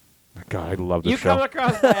 okay. God, I love this You show. come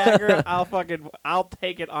across Viagra, I'll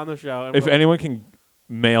take it on the show. and If we'll- anyone can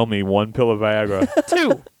mail me 1 pill of Viagra.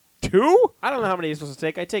 2. 2? I don't know how many you're supposed to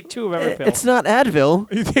take. I take 2 of every pill. It's not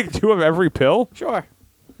Advil. You take 2 of every pill? Sure.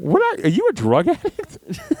 What are you, a drug addict?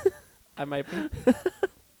 I might be.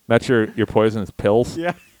 That's your poisonous pills?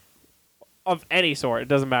 Yeah. Of any sort, it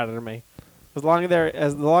doesn't matter to me. As long as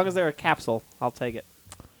they're a capsule, I'll take it.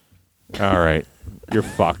 All right. You're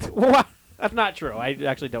fucked. What? That's not true. I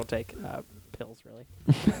actually don't take pills, really.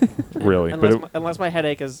 Really. Unless my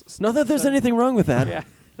headache is... Not that there's anything wrong with that. Yeah.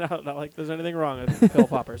 No, not like there's anything wrong with pill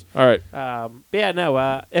poppers. All right. But yeah,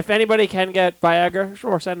 no. If anybody can get Viagra,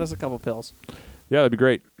 sure, send us a couple pills. Yeah, that'd be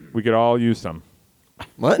great. We could all use some.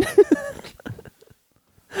 What?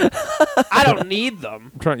 I don't need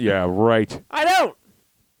them. Yeah, right. I don't.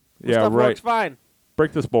 Yeah, Stuff right. works fine.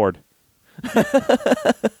 Break this board.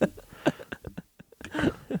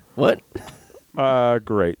 What?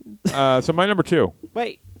 Great. So my number 2.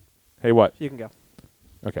 Wait, Hey, what? you can go.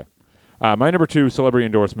 Okay. My number 2 celebrity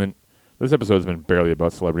endorsement. This episode has been barely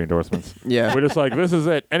about celebrity endorsements. Yeah. We're just like, this is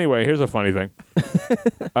it. Anyway, here's a funny thing.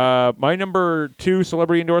 My number 2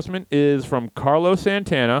 celebrity endorsement is from Carlos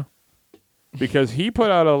Santana because he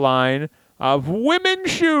put out a line of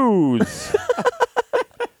women's shoes.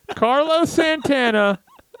 Carlos Santana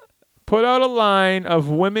put out a line of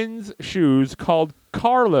women's shoes called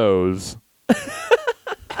Carlos.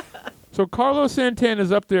 So Carlos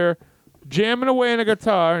Santana's up there jamming away on a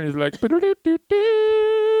guitar, and he's like,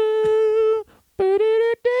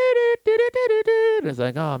 it's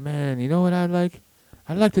like, oh man, you know what I'd like?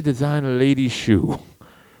 I'd like to design a lady's shoe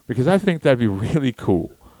because I think that'd be really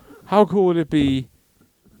cool. How cool would it be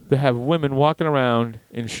to have women walking around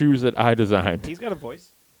in shoes that I designed? He's got a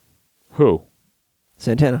voice. Who?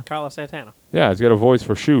 Santana. Carlos Santana. Yeah, he's got a voice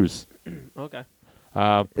for shoes. Okay.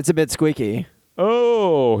 It's a bit squeaky.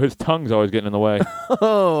 Oh, his tongue's always getting in the way.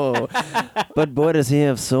 Oh, but boy, does he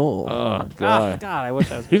have soul. Oh, Oh, God. God, I wish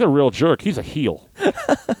I was. He's a real jerk. He's a heel.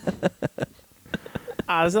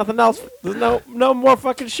 There's nothing else. There's no more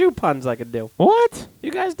fucking shoe puns I could do. What?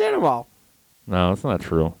 You guys did them all. No, that's not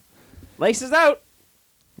true. Laces out.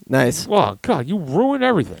 Nice. Well, God, you ruined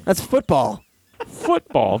everything. That's football.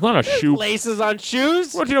 Football, not a shoe. Laces on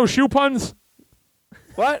shoes. What, you know, shoe puns?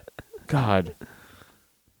 What? God.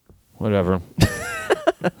 Whatever.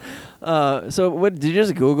 So, what did you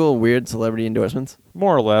just Google weird celebrity endorsements?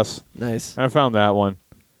 More or less. Nice. I found that one.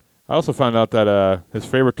 I also found out that his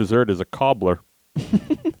favorite dessert is a cobbler.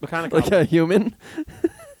 What kind of Like color? a human?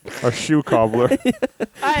 A shoe cobbler.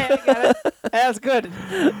 I got it. That's good.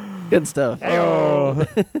 Good stuff. Oh.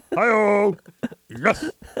 Hi-oh. Yes.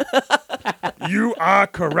 You are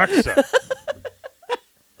correct, sir.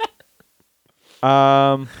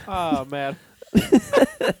 Oh man.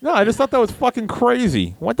 No, I just thought that was fucking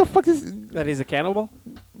crazy. What the fuck is... That he's a cannibal.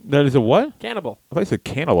 That is a what? Cannibal. I thought you said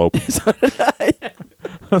cantaloupe. I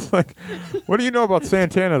was like, what do you know about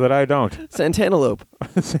Santana that I don't? Santanope.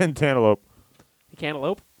 Santanope.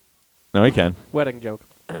 Cantaloupe. No, he can. Wedding joke.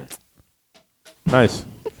 Nice.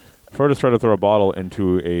 Frodo's tried to throw a bottle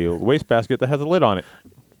into a wastebasket that has a lid on it.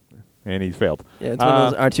 And he failed. Yeah, it's one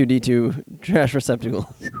of those R2-D2 trash receptacles.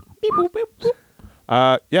 Beep, boop, beep,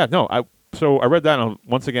 boop. Yeah, no. So I read that, and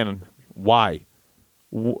once again, why?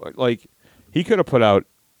 Like, he could have put out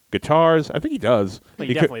guitars. I think he does.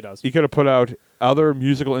 He definitely does. He could have put out other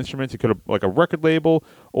musical instruments. He could have, like, a record label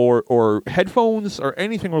or headphones or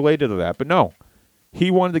anything related to that. But no. He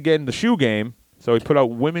wanted to get in the shoe game, so he put out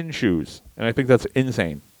women's shoes. And I think that's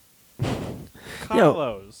insane.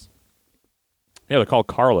 Carlos. Yeah, they're called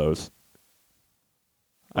Carlos.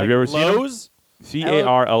 Have you ever seen them? Lowe's?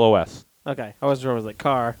 C-A-R-L-O-S. Okay. I was sure it was like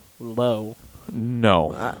car. Low.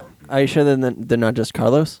 No. Are you sure that they're not just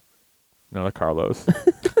Carlos? No, they're Carlos.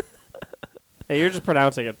 Hey, you're just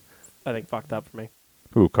pronouncing it, I think, fucked up for me.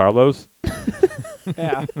 Who, Carlos?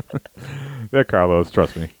 Yeah. They're Carlos,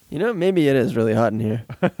 trust me. You know, maybe it is really hot in here.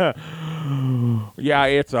 Yeah,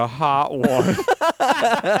 it's a hot one.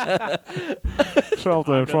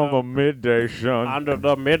 Something from the midday sun. Under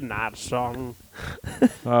the midnight sun.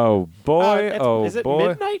 Oh, boy. Is it boy.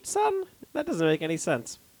 midnight sun? That doesn't make any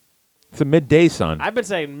sense. It's a midday sun. I've been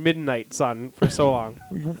saying midnight sun for so long.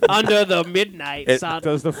 Under the midnight sun.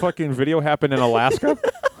 Does the fucking video happen in Alaska?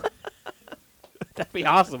 That'd be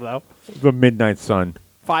awesome, though. The midnight sun.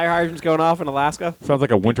 Fire hydrants going off in Alaska. Sounds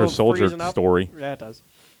like a Winter People Soldier freezing up. story. Yeah, it does.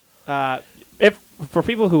 If for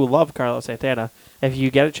people who love Carlos Santana, if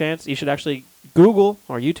you get a chance, you should actually Google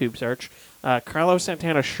or YouTube search Carlos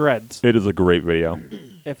Santana shreds. It is a great video.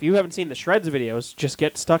 If you haven't seen the shreds videos, just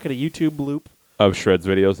get stuck in a YouTube loop. Of Shreds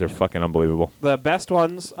videos. They're fucking unbelievable. The best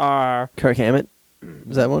ones are Kirk Hammett?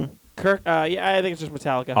 Is that one? Kirk. Yeah, I think it's just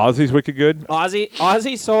Metallica. Ozzy's wicked good.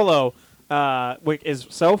 Ozzy solo is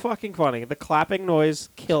so fucking funny. The clapping noise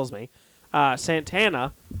kills me.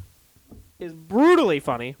 Santana is brutally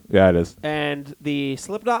funny, Yeah, it is. and the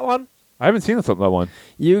Slipknot one. I haven't seen that one.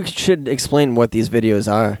 You should explain what these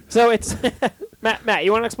videos are. So it's Matt.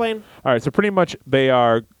 You want to explain? All right, so pretty much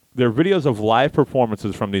they're videos of live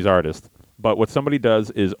performances from these artists. But what somebody does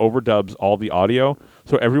is overdubs all the audio,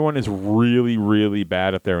 so everyone is really, really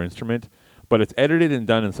bad at their instrument. But it's edited and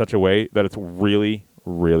done in such a way that it's really,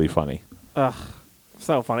 really funny. Ugh,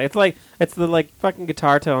 so funny. It's the fucking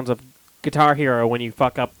guitar tones of Guitar Hero when you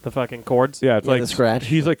fuck up the fucking chords. Yeah, it's Yeah, like the scratch.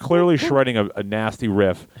 he's like clearly shredding a nasty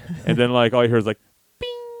riff, and then like all you hear is like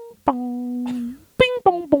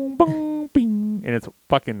and it's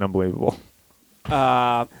fucking unbelievable.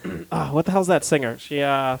 What the hell's that singer? She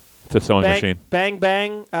It's a sewing machine. Bang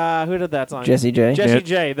Bang. Who did that song? Jessie J. Jessie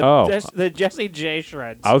J. Oh. The Jessie J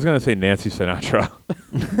shreds. I was gonna say Nancy Sinatra.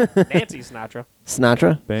 Nancy Sinatra.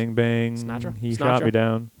 Sinatra? Bang bang. Sinatra? He Sinatra? shot me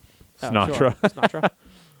down. Oh, Sinatra. sure. Sinatra.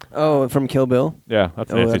 Oh, from Kill Bill? Yeah,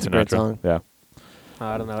 that's Oh, Nancy that's a Sinatra. great song. Yeah.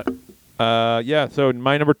 I don't know it. Yeah. So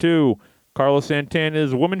my number 2, Carlos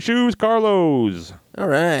Santana's "Woman Shoes." Carlos. All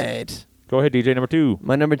right. Go ahead, DJ. Number 2.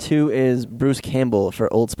 My number 2 is Bruce Campbell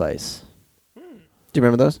for Old Spice. Do you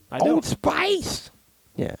remember those? I do. Old Spice.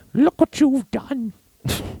 Yeah. Look what you've done.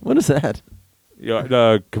 What is that? Yeah,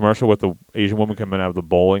 the commercial with the Asian woman coming out of the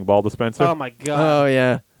bowling ball dispenser. Oh my god. Oh,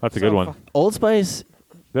 yeah. That's a So good one. Old Spice,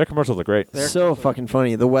 Their commercials are great. so fucking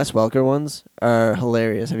funny. The Wes Welker ones are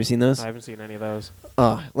hilarious. Have you seen those? I haven't seen any of those.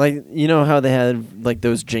 Oh, like, you know how they had, like,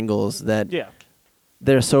 those jingles that Yeah.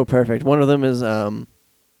 they're so perfect. One of them is,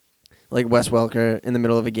 like, Wes Welker in the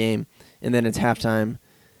middle of a game, and then it's halftime,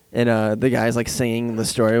 and the guy's, like, singing the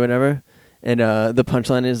story or whatever. And the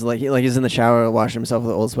punchline is like he's in the shower washing himself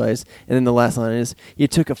with Old Spice, and then the last line is, "You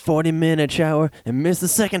took a 40-minute shower and missed the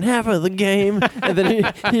second half of the game," and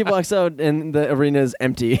then he walks out and the arena is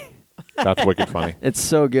empty. That's wicked funny. It's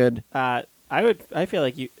so good. I feel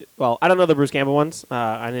like you. Well, I don't know the Bruce Campbell ones.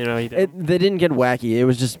 I didn't know he did. They didn't get wacky. It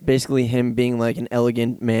was just basically him being like an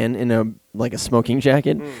elegant man in a smoking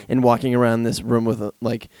jacket and walking around this room with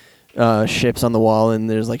ships on the wall, and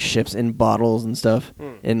there's like ships in bottles and stuff,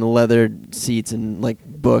 and leather seats and like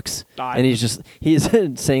books, and he's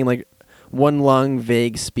saying like one long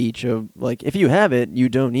vague speech of like, if you have it, you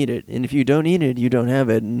don't need it, and if you don't need it, you don't have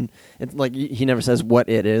it, and it's like he never says what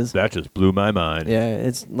it is. That just blew my mind. Yeah,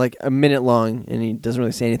 it's like a minute long, and he doesn't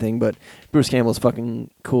really say anything, but Bruce Campbell's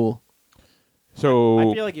fucking cool. So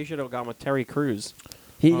I feel like you should have gone with Terry Crews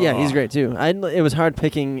He's great too. It was hard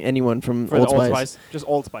picking anyone from for Old the Old Spice. Spice. Just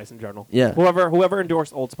Old Spice in general. Yeah. Whoever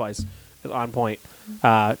endorsed Old Spice is on point.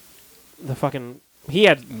 He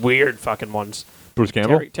had weird fucking ones. Bruce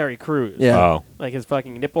Campbell. Terry Crews. Yeah. Oh. Like his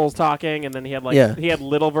fucking nipples talking, and then he had he had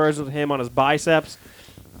little versions of him on his biceps.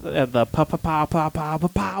 The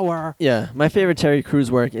power. Yeah, my favorite Terry Crews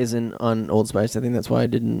work isn't on Old Spice. I think that's why I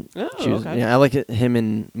didn't choose. Okay. Yeah, I like him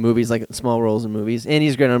in movies, like small roles in movies, and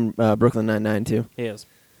he's great on Brooklyn Nine-Nine too. He is.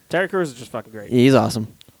 Terry Crews is just fucking great. He's awesome.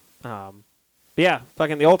 Yeah,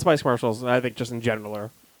 fucking the Old Spice commercials, I think just in general are.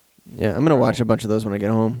 Yeah, I'm gonna watch a bunch of those when I get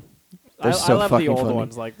home. They're so I love fucking the old funny.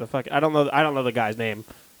 ones, like the fucking. I don't know the guy's name.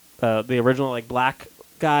 The original like black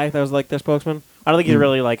guy that was like their spokesman. I don't think he's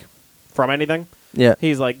really like from anything. Yeah.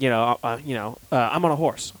 He's like, I'm on a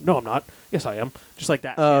horse. No, I'm not. Yes, I am. Just like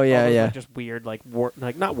that. Oh, All yeah, those, yeah. Like, just weird, like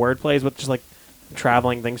not word plays, but just like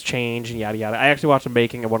traveling things change and yada yada. I actually watched the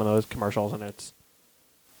making of one of those commercials, and it's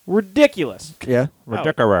ridiculous. Yeah.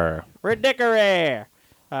 Ridiculous. Ridiculous.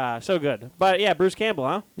 So good. But yeah, Bruce Campbell,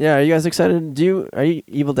 huh? Yeah. Are you guys excited? Are you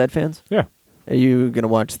Evil Dead fans? Yeah. Are you gonna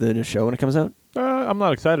watch the show when it comes out? I'm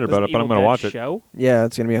not excited This about it, but I'm Evil going to Dead watch it. show? Yeah,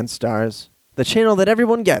 it's gonna be on Stars, the channel that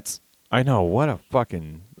everyone gets. I know. What a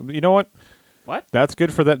fucking. You know what? What? That's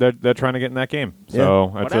good for that. They're trying to get in that game.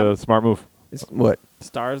 So that's Whatever. a smart move. It's what?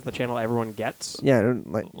 Stars, the channel everyone gets. Yeah,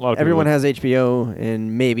 like A lot of everyone people- has HBO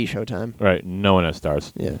and maybe Showtime. Right. No one has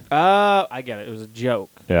stars. Yeah. I get it. It was a joke.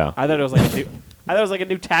 Yeah. I thought it was like a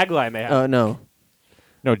new tagline they had. No.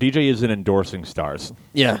 No, DJ isn't endorsing stars.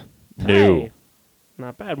 Yeah. No. Hey,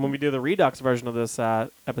 not bad. When we do the Redux version of this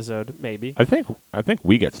episode, maybe I think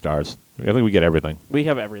we get stars. I think we get everything. we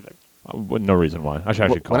have everything. No reason why. I should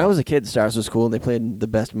call. When I it. was a kid, Stars was cool. They played the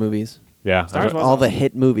best movies. Yeah. Stars was All the awesome.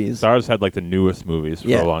 hit movies. Stars had like the newest movies for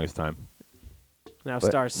Yeah. the longest time. Now But-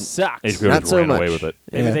 Stars sucks. HBO Not just so ran much. away with it.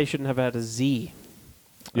 Maybe Yeah. they shouldn't have had a Z.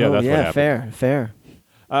 Yeah, Oh, that's yeah, what happened. fair.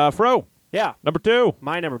 Fro, Yeah, number 2.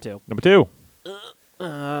 my number 2. Number 2.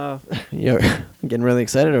 You're getting really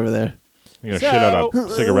excited over there. You're gonna shit out a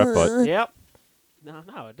cigarette butt. Yep.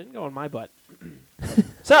 No, it didn't go in my butt.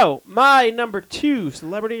 So, my number 2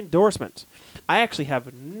 celebrity endorsement. I actually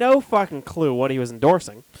have no fucking clue what he was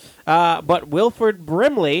endorsing. But Wilford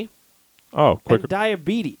Brimley Oh, quick. and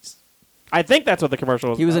diabetes. I think that's what the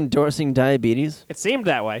commercial was He was about. endorsing diabetes. It seemed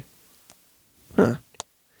that way.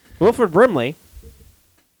 Wilford Brimley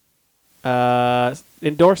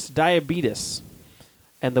endorsed diabetes.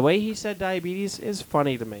 And the way he said diabetes is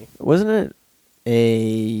funny to me. Wasn't it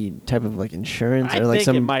a type of like insurance I or like think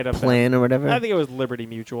it some might have been. plan or whatever? I think it was Liberty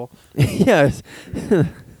Mutual. Yes.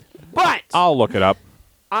 But I'll look it up.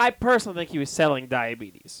 I personally think he was selling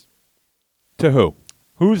diabetes. To who?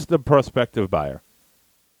 Who's the prospective buyer?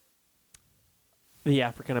 The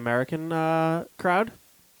African American crowd,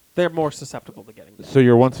 they're more susceptible to getting this. So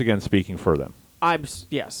you're once again speaking for them.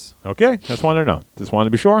 Yes. Okay, just wanted to know. Just wanted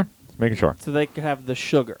to be sure. Just making sure. So they could have the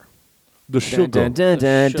sugar. The sugar. Dun, dun,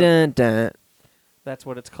 dun, dun, dun, That's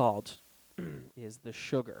what it's called. Is the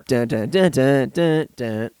sugar. dun, dun, dun, dun, dun,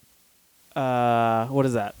 dun. What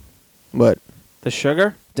is that? What? The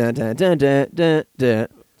sugar? Dun, dun, dun, dun, dun, dun.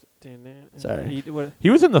 Sorry. He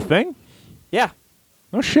was in the thing? Yeah.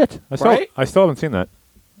 Oh shit! Right? I still haven't seen that.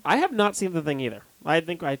 I have not seen the thing either. I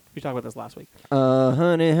think we talked about this last week.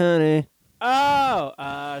 Honey, honey.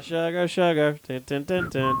 Oh, sugar, sugar. Dun, dun, dun,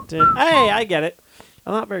 dun, dun. Hey, I get it.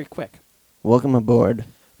 I'm not very quick. Welcome aboard.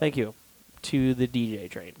 Thank you to the DJ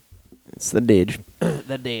train. It's the Dage.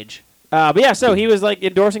 The Dage. But yeah, so he was like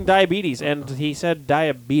endorsing diabetes, and he said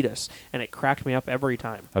diabetes, and it cracked me up every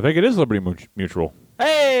time. I think it is Liberty Mutual.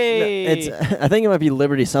 Hey! I think it might be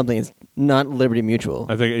Liberty something. It's not Liberty Mutual.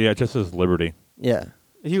 I think it just says Liberty. Yeah.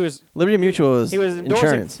 He was Liberty Mutual is he was endorsing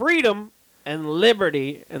insurance. freedom and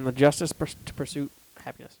liberty and the justice to pursue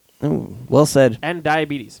happiness Ooh, well said. and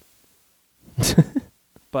diabetes.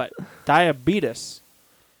 But diabetes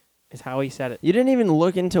is how he said it. You didn't even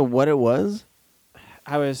look into what it was?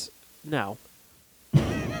 No.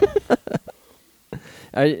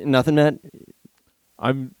 Nothing, Matt?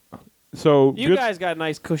 You guys got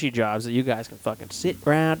nice cushy jobs that you guys can fucking sit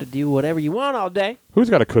around and do whatever you want all day. Who's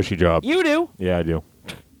got a cushy job? You do. Yeah, I do.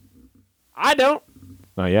 I don't.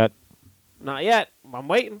 Not yet. Not yet. I'm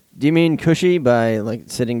waiting. Do you mean cushy by, like,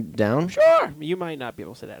 sitting down? Sure. You might not be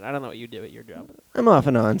able to sit down. I don't know what you do at your job. I'm off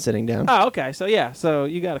and on sitting down. Oh, okay. So, yeah. So,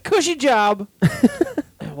 you got a cushy job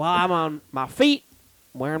while I'm on my feet,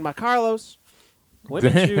 wearing my Carlos,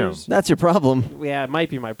 women's Damn. shoes. That's your problem. Yeah, it might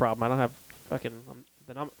be my problem. I don't have fucking...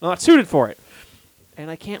 I'm not suited for it. And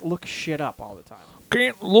I can't look shit up all the time.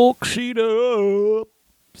 Can't look shit up.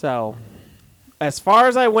 So, as far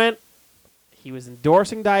as I went, he was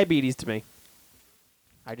endorsing diabetes to me.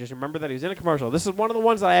 I just remember that he was in a commercial. This is one of the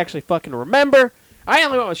ones that I actually fucking remember. I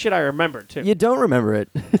only went with shit I remembered, too. You don't remember it.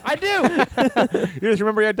 I do. You just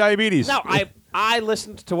remember you had diabetes. No, I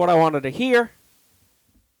listened to what I wanted to hear,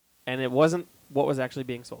 and it wasn't what was actually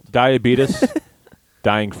being sold. Diabetes,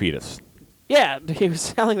 dying fetus. Yeah, he was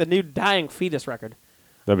selling the new Dying Fetus record.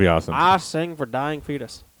 That'd be awesome. I sing for Dying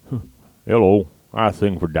Fetus. Hello, I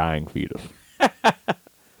sing for dying fetus.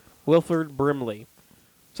 Wilford Brimley.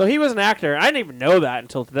 So he was an actor. I didn't even know that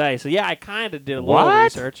until today. So yeah, I kind of did a little What?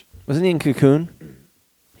 research. Wasn't he in Cocoon?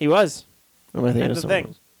 He was. Or am I thinking And of the someone Thing.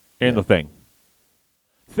 else? And the thing.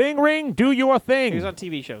 Thing ring, do your thing. He was on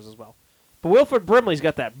TV shows as well. But Wilford Brimley's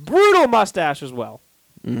got that brutal mustache as well.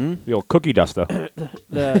 Mm-hmm. The old cookie duster.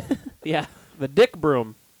 The dick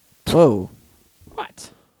broom. Whoa.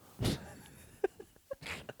 What?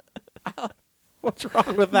 What's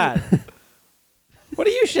wrong with that? What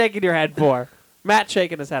are you shaking your head for? Matt's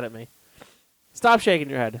shaking his head at me. Stop shaking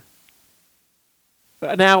your head.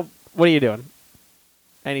 Now, what are you doing?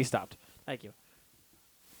 And he stopped. Thank you.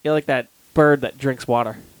 You're like that bird that drinks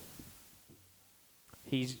water.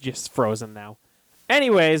 He's just frozen now.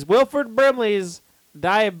 Anyways, Wilford Brimley's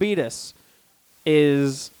Diabetes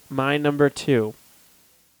is my number 2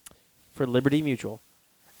 for Liberty Mutual.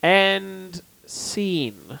 And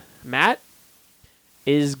Scene. Matt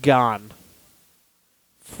is gone.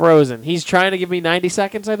 Frozen. He's trying to give me 90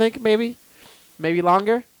 seconds, I think, maybe. Maybe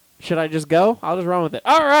longer. Should I just go? I'll just run with it.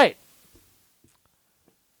 All right.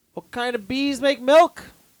 What kind of bees make milk?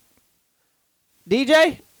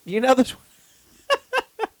 DJ, you know this one?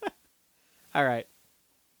 All right.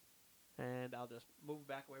 And I'll just move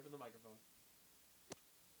back away from the microphone.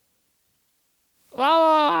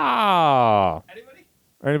 Ah!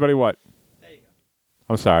 Anybody what? There you go.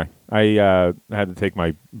 I'm sorry. I had to take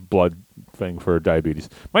my blood thing for diabetes.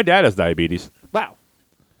 My dad has diabetes. Wow.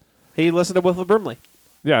 He listened to Wilford Brimley.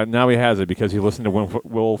 Yeah, now he has it because he listened to Wilford.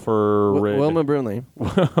 Wilma Brimley.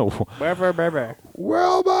 Wilma.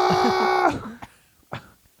 Wilma!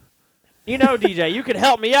 You know, DJ, you can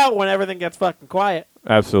help me out when everything gets fucking quiet.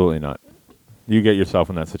 Absolutely not. You get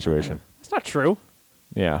yourself in that situation. It's not true.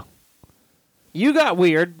 Yeah. You got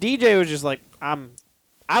weird. DJ was just like, I'm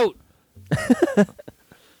out.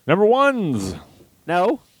 Number ones.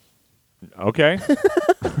 No. Okay.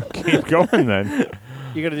 Keep going then.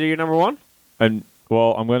 You gonna do your number 1? And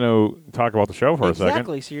well, I'm going to talk about the show for a second.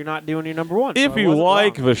 Exactly. So you're not doing your number 1. If so I you wasn't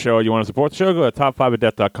like wrong. the show, you want to support the show, go to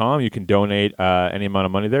top5ofdeath.com. You can donate any amount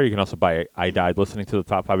of money there. You can also buy I Died Listening to the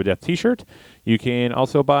Top 5 of Death t-shirt. You can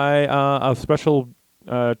also buy a special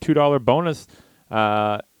 $2 bonus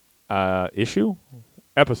issue?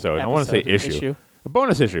 Episode. I want to say issue. A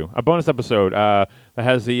bonus issue. A bonus episode that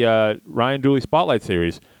has the Ryan Dooley Spotlight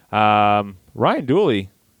series. Ryan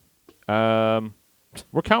Dooley,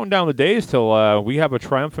 we're counting down the days till we have a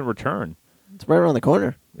triumphant return. It's right around the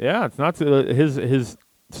corner. Yeah, it's not his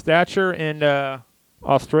stature in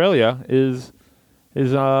Australia is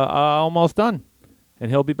almost done,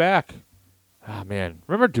 and he'll be back. Ah, man,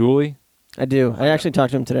 remember Dooley? I do. I actually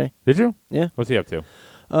talked to him today. Did you? Yeah. What's he up to?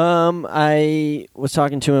 I was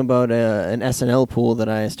talking to him about an SNL pool that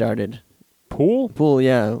I started. Pool,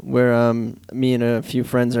 yeah, where me and a few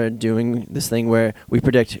friends are doing this thing where we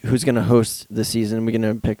predict who's going to host the season. We're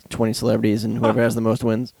going to pick 20 celebrities, and whoever has the most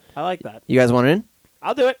wins. I like that. You guys want in?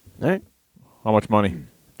 I'll do it. All right. How much money?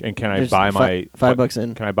 And can I There's buy my $5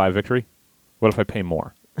 in? Can I buy victory? What if I pay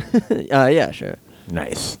more? Yeah, sure.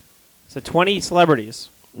 Nice. So 20 celebrities.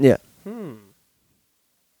 Yeah.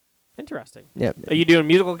 Interesting. Yeah. Are you doing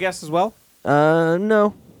musical guests as well?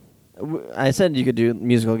 No. I said you could do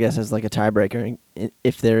musical guests as like a tiebreaker,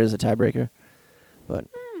 if there is a tiebreaker. But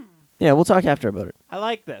yeah, we'll talk after about it. I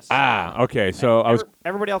like this. Okay. So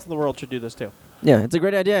Everybody else in the world should do this too. Yeah, it's a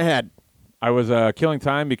great idea I had. I was killing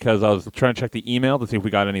time because I was trying to check the email to see if we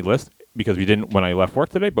got any list because we didn't when I left work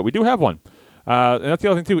today, but we do have one. And that's the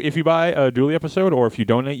other thing too. If you buy a Dooley episode or if you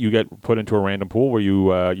donate, you get put into a random pool where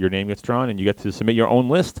your name gets drawn and you get to submit your own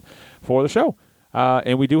list for the show.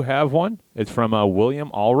 And we do have one. It's from William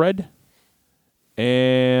Allred.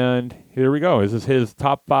 And here we go. This is his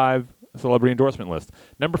top 5 celebrity endorsement list.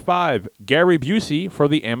 Number 5, Gary Busey for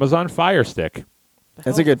the Amazon Fire Stick.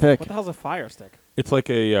 That's a good pick. What the hell's a Fire Stick? It's like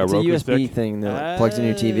a It's a Roku USB stick. thing that plugs in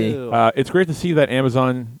your TV. It's great to see that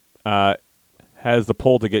Amazon has the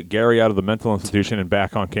pull to get Gary out of the mental institution and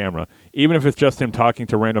back on camera, even if it's just him talking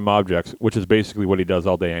to random objects, which is basically what he does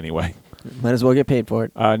all day anyway. Might as well get paid for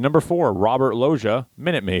it. Number 4, Robert Loggia,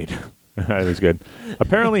 Minute Maid. That is good.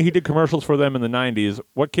 Apparently, he did commercials for them in the 90s.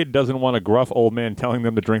 What kid doesn't want a gruff old man telling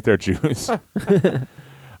them to drink their juice?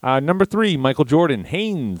 Number 3, Michael Jordan,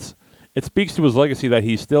 Hanes. It speaks to his legacy that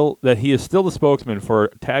he is still the spokesman for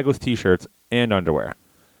tagless T-shirts and underwear.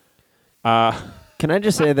 Can I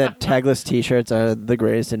just say that tagless T-shirts are the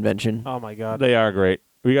greatest invention? Oh my God. They are great.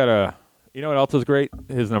 We got a. You know what else is great?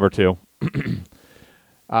 His number 2.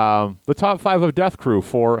 The top 5 of Death Crew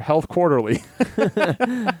for Health Quarterly.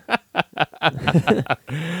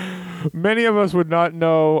 Many of us would not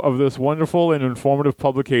know of this wonderful and informative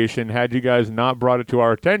publication had you guys not brought it to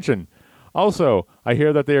our attention. Also, I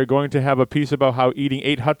hear that they are going to have a piece about how eating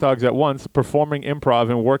 8 hot dogs at once, performing improv,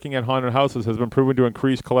 and working at haunted houses has been proven to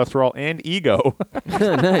increase cholesterol and ego.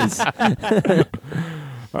 Nice. Sounds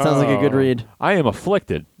like a good read. I am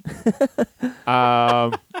afflicted.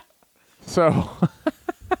 So,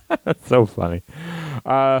 that's so funny.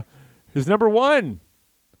 His number 1,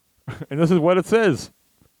 and this is what it says,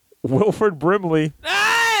 Wilford Brimley,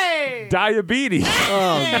 diabetes.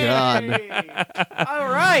 Oh, God. All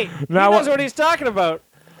right. Now he knows what he's talking about.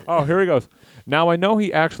 Oh, here he goes. Now, I know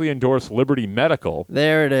he actually endorsed Liberty Medical.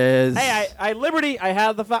 There it is. Hey, I Liberty, I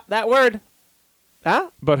have that word.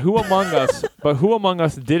 Huh? But who among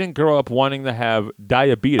us didn't grow up wanting to have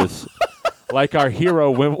diabetes like our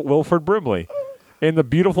hero Wilford Brimley? And the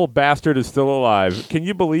beautiful bastard is still alive. Can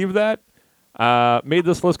you believe that? Made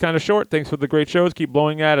this list kind of short. Thanks for the great shows. Keep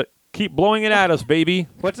blowing it at us, baby.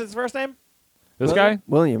 What's his first name? This guy?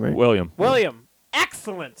 William, right? William. William.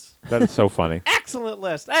 Excellent. That is so funny. Excellent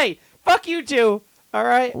list. Hey, fuck you two. All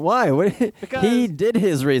right. Why? Because he did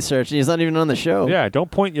his research, and he's not even on the show. Yeah,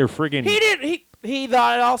 don't point your friggin'... He did. He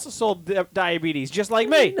thought it also sold diabetes, just like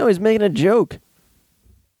me. No, he's making a joke.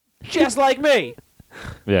 Just like me.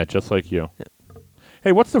 Yeah, just like you.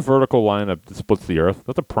 Hey, what's the vertical line that splits the Earth?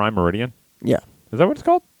 That's a prime meridian? Yeah. Is that what it's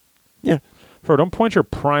called? Yeah. Fro, don't point your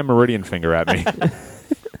prime meridian finger at me.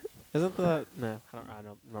 Isn't the... No, I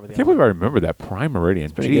don't remember the I can't believe I remember that. Prime meridian.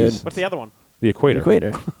 pretty Jeez. good. What's the other one? The equator.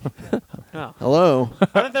 Equator. Oh. Hello. I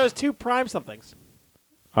thought there was 2 prime somethings.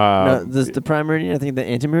 No, this the prime meridian. I think the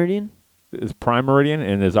antimeridian. Is prime meridian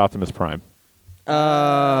and is Optimus Prime.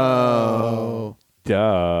 Oh.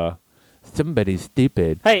 Duh. Somebody's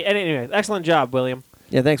stupid. Hey, anyway, excellent job, William.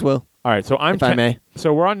 Yeah. Thanks, Will. All right, so If I may.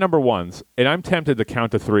 So we're on number 1s, and I'm tempted to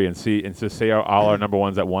count to 3 and just say all our number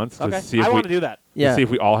 1s at once. Okay. To see if I we, want to do that. to Yeah. see if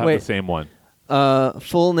we all have Wait. the same one.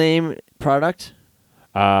 Full name, product.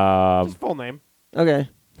 Just full name. Okay.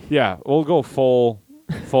 Yeah, we'll go full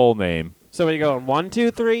name. So are we going 1, 2,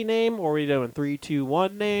 3 name, or are we doing 3, 2,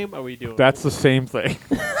 1 name? Are we doing? That's the same thing.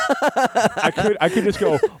 I could just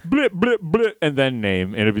go blip blip blip and then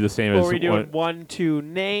name, and it'd be the same Or as are we doing 1, 2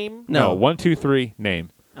 name? No, 1, 2, 3 name.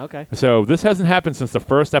 Okay. So this hasn't happened since the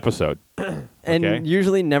first episode, And Okay.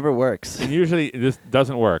 usually never works. and usually this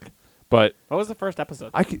doesn't work. But What was the first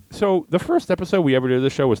episode? so the first episode we ever did of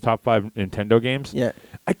this show was top 5 Nintendo games. Yeah.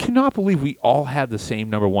 I cannot believe we all had the same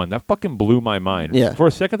number 1. That fucking blew my mind. Yeah. For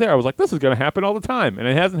a second there, I was like, this is going to happen all the time. And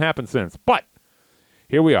it hasn't happened since. But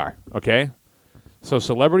Here we are. Okay. So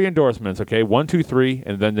celebrity endorsements. Okay, 1, 2, 3,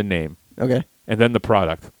 and then the name, Okay. and then the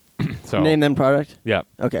product. So Name then product. yeah.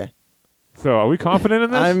 Okay. So are we confident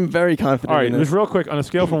in this? I'm very confident. All right, in this. just real quick on a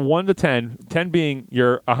scale from 1 to 10, 10 being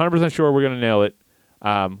you're 100% sure we're going to nail it.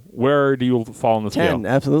 Where do you fall on the 10, scale?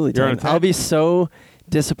 absolutely. You're on 10. a 10? I'll be so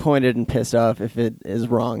disappointed and pissed off if it is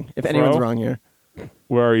wrong. If anyone's wrong here.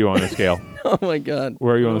 Where are you on the scale? Oh my god.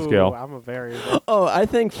 Where are you on the Ooh, scale? I'm a very. Oh, I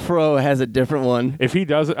think Fro has a different one. If he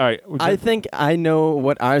does it, all right. I think I know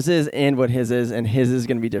what ours is and what his is, and his is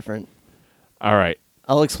going to be different. All right.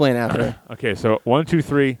 I'll explain after. Okay, so 1, 2,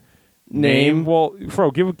 3. Name. Well,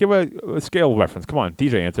 Fro, give a scale reference. Come on,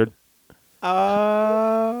 DJ answered.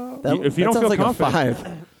 That, If you that don't sounds feel like confident. a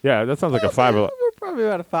 5. Yeah, that sounds like a 5. We're probably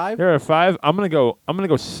about a 5. You're a 5. I'm gonna go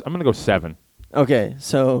 7. Okay,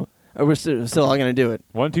 so we're still all going to do it.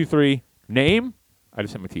 1, 2, 3. Name. I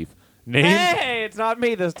just hit my teeth. Name Hey, it's not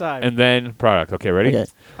me this time. and then product. Okay, ready? Okay.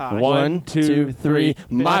 1, 2, 3.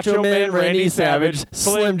 Macho Man Randy Savage,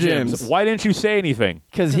 Slim Jims. Why didn't you say anything?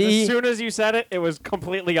 Because as he... soon as you said it was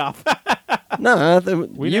completely off. No,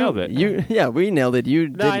 We nailed it. We nailed it. You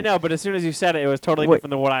No, didn't. I know, but as soon as you said it was totally Wait.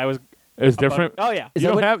 different than what I was. It's different. Oh yeah. Is You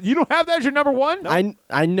that don't what- have that as your number 1?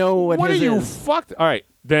 I know what What are his you is. fucked? All right,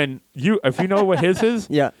 then if you know what his is,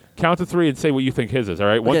 Yeah. count to 3 and say what you think his is. All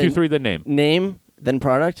right, 1, Okay. 2, 3, then name. Name, then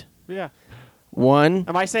product. Yeah. 1.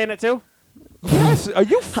 Am I saying it too? Yes. Are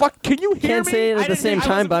you fuck? Can you hear Can't me? say it I at the didn't same think- I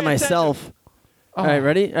time wasn't by paying myself. All right,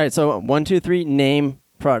 ready? All right, so 1, 2, 3, name,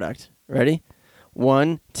 product. Ready?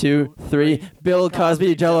 1, 2, 3, Bill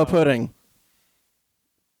Cosby Jello pudding.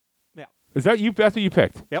 Yeah. Is that you? That's what you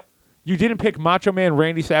picked. Yep. You didn't pick Macho Man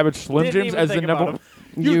Randy Savage Slim Didn't Jims even as the think number about one.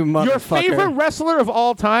 him. You Your motherfucker. favorite wrestler of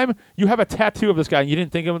all time. You have a tattoo of this guy, and you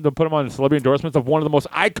didn't think of him to put him on celebrity endorsements of one of the most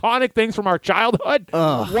iconic things from our childhood.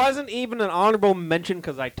 Wasn't even an honorable mention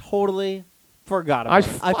because I totally forgot I about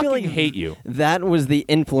it. I feel like hate you. That was the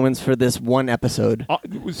influence for this one episode.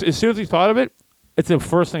 As soon as you thought of it, it's the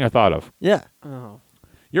first thing I thought of. Yeah. Oh.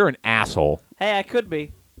 You're an asshole. Hey, I could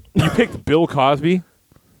be. You picked Bill Cosby?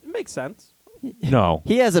 It makes sense. No.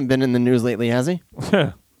 He hasn't been in the news lately, has he?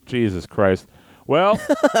 Jesus Christ. Well,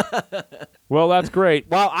 well, that's great.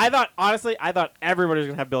 Well, I thought everybody was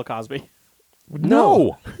gonna have Bill Cosby.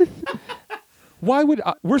 No. Why would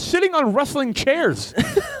we're sitting on wrestling chairs?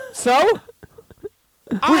 So,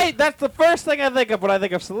 that's the first thing I think of when I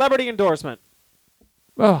think of celebrity endorsement.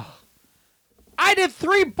 Ugh. I did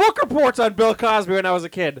 3 book reports on Bill Cosby when I was a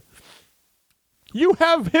kid. You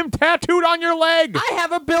have him tattooed on your leg. I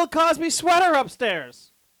have a Bill Cosby sweater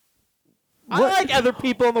upstairs. I What? like other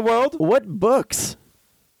people in the world. What books?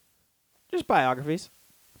 Just biographies.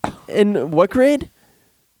 In what grade?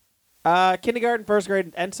 Kindergarten, first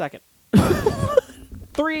grade, and second.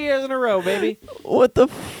 3 years in a row, baby. What the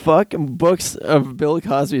fuck books of Bill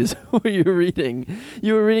Cosby's were you reading?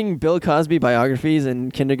 You were reading Bill Cosby biographies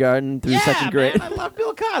in kindergarten through second grade. Man, I love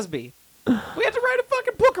Bill Cosby. We had to write a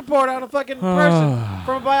fucking book report on a fucking person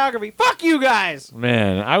from a biography. Fuck you guys.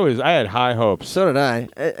 Man, I had high hopes. So did I.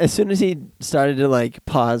 As soon as he started to like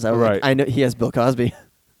pause, I was Right. like, I know he has Bill Cosby.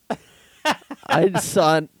 I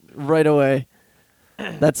saw it right away.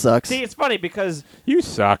 That sucks. See, it's funny because You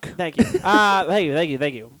suck. thank you,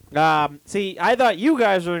 thank you. See, I thought you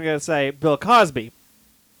guys were gonna say Bill Cosby,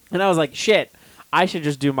 and I was like, shit, I should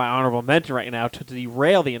just do my honorable mention right now to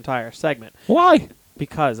derail the entire segment Why?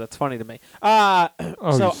 because that's funny to me. Oh,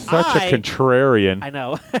 So you're such a contrarian. I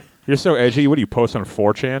know. You're so edgy. What do you post on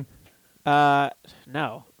 4chan?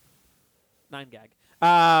 No.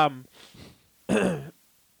 9gag.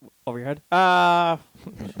 Over your head.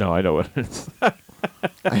 No, I know what it is.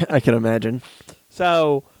 I can imagine.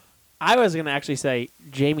 So, I was gonna actually say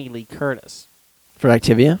Jamie Lee Curtis. For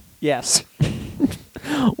Activia? Yes.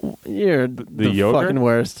 You're the yogurt? fucking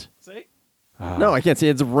worst. See? No, I can't see.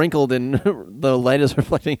 It's wrinkled and the light is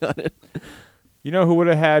reflecting on it. You know who would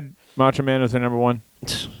have had Macho Man as their number 1?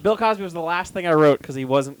 Bill Cosby was the last thing I wrote because he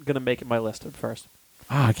wasn't gonna make it my list at first.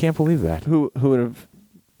 I can't believe that. Who would have?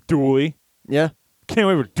 Dooley. Yeah, Can't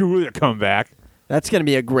wait for Dooley to come back. that's gonna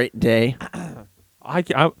be a great day.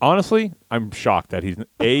 Honestly, I'm shocked that he's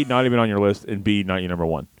A, not even on your list, and B, not your number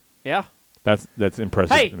 1. Yeah. That's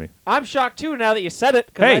impressive Hey, to me. I'm shocked too now that you said it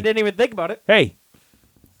because Hey. I didn't even think about it. Hey,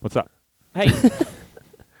 what's up? Hey.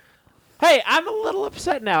 Hey, I'm a little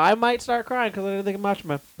upset now. I might start crying because I didn't think of Macho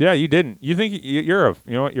Man. Yeah, you didn't. You think you're a?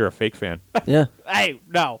 You know what? You're a fake fan. Yeah. Hey,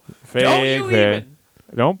 no. Fake Don't you fan. even.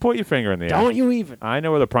 Don't put your finger in the air. Don't you even. I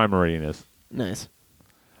know where the prime meridian is. Nice.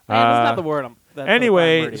 Man, that's not the word. That's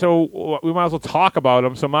Anyway, the so we might as well talk about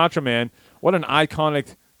him. So Macho Man, what an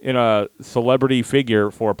iconic celebrity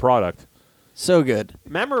figure for a product. So good.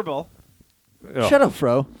 memorable. Ugh. Shut up,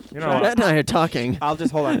 Fro. You know, Matt and I are talking. I'll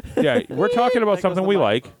just hold on. yeah, we're talking about There goes something the we mic.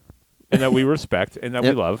 like and that we respect and that we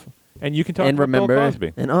Yep. love, and you can talk And about Bill remember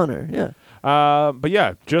Cosby. and honor. Yeah. But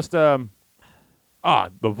yeah, just the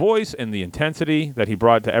voice and the intensity that he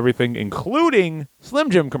brought to everything, including Slim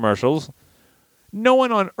Jim commercials. No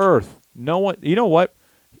one on earth, no one. You know what?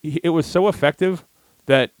 It was so effective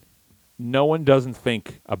that no one doesn't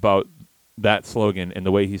think about that slogan and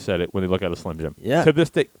the way he said it when they look at a Slim Jim. Yeah. To this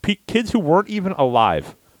day, kids who weren't even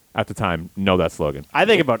alive at the time know that slogan. I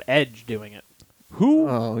think about Edge doing it. Who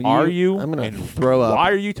Oh, are you? I'm gonna and throw up.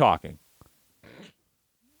 Why are you talking?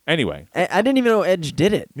 Anyway, I didn't even know Edge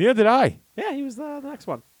did it. neither did I. Yeah, he was the next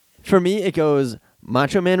one. For me, it goes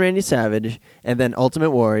Macho Man Randy Savage, and then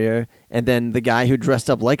Ultimate Warrior, and then the guy who dressed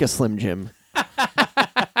up like a Slim Jim.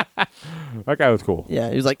 That guy was cool. Yeah,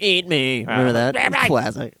 he was like, "Eat me." Remember that?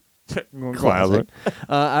 Classic. Classic.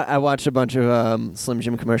 I watched a bunch of Slim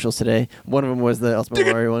Jim commercials today. One of them was the Ultimate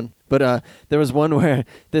Warrior one. But there was one where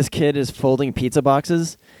this kid is folding pizza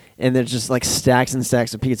boxes, and there's just like stacks and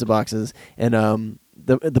stacks of pizza boxes. And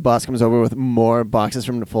the boss comes over with more boxes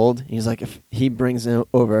for him to fold. He's like, if he brings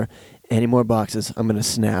over any more boxes, I'm going to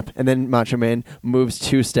snap. And then Macho Man moves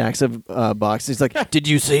 2 stacks of boxes. He's like, did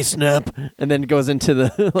you say snap? And then goes into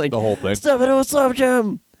the like The whole thing. Stuff it with Slim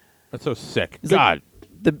Jim. That's so sick. He's God.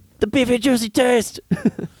 like, the beefy juicy taste.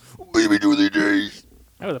 Baby do the days.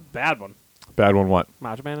 That was a bad one. Bad one what?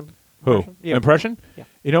 Macho Man. Who? Impression? Yeah. Impression? Yeah.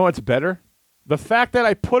 You know what's better? The fact that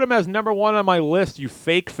I put him as number 1 on my list, you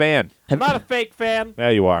fake fan. I'm not a fake fan.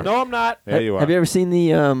 There you are. No, I'm not. There you are. Have you ever seen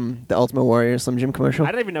the Ultimate Warrior Slim Jim commercial? I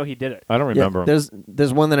didn't even know he did it. I don't remember him.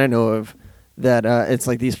 There's one that I know of that it's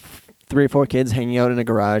like these 3 or 4 kids hanging out in a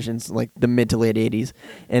garage, and it's like the mid to late 80s,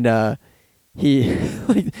 and he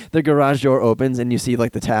like the garage door opens and you see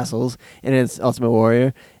like the tassels, and it's Ultimate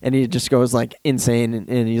Warrior, and he just goes like insane,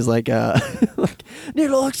 and he's like like, need a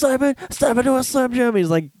little excitement, step into a Slim Jim. He's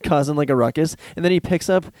like causing like a ruckus, and then he picks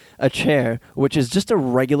up a chair which is just a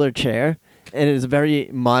regular chair, and it is very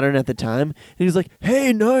modern at the time. And he's like,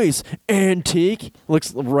 "Hey, nice antique."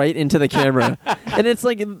 Looks right into the camera, and it's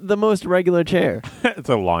like the most regular chair. It's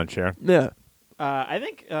a lawn chair. Yeah. I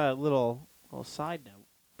think little side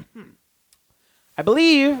note. I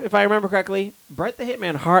believe, if I remember correctly, Bret the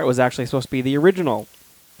Hitman Hart was actually supposed to be the original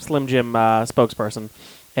Slim Jim spokesperson,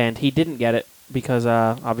 and he didn't get it because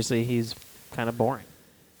obviously he's kind of boring.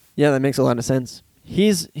 Yeah, that makes a lot of sense.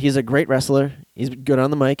 He's a great wrestler. He's good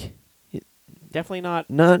on the mic. Definitely not.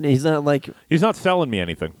 He's not like, He's not selling me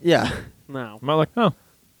anything. yeah. No. I'm not like, oh,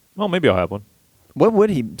 well, maybe I'll have one. What would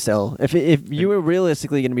he sell if you were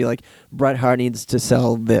realistically going to be like, Bret Hart needs to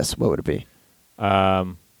sell this? What would it be?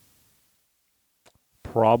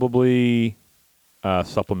 Probably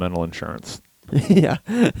supplemental insurance. Yeah,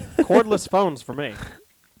 Cordless phones for me.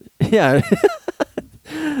 yeah.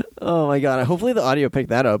 Oh my god! Hopefully the audio picked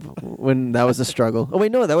that up when that was a struggle. Oh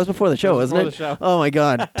wait, no, that was before the show, That was wasn't it? before the show. Oh my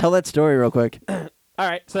god! Tell that story real quick. All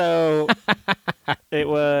right, so it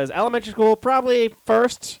was elementary school, probably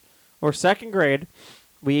 1st or 2nd grade.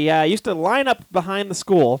 We used to line up behind the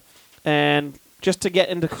school, and just to get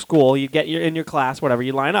into school, you get in your class, whatever,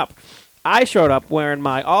 you line up. I showed up wearing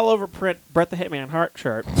my all-over print Bret the Hitman Hart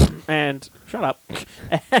shirt, and shut up.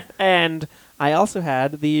 And I also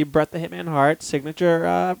had the Bret the Hitman Hart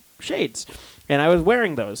signature shades, and I was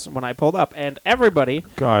wearing those when I pulled up, and everybody,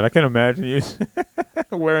 God, I can imagine you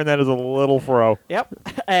wearing that as a little fro. yep,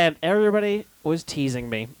 and everybody was teasing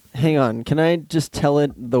me. Hang on, can I just tell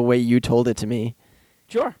it the way you told it to me?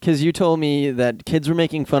 Sure. Because you told me that kids were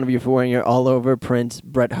making fun of you for wearing your all-over print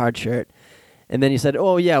Bret Hart shirt. And then you said,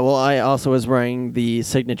 oh, yeah, well, I also was wearing the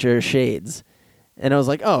signature shades. And I was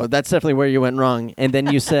like, oh, that's definitely where you went wrong. And then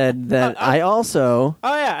you said that I also...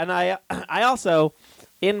 Oh, yeah, and I also,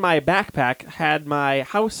 in my backpack, had my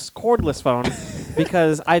house cordless phone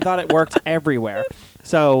because I thought it worked everywhere.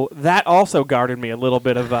 So that also garnered me a little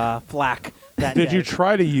bit of flack that Did day. you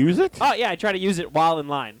try to use it? Oh, yeah, I tried to use it while in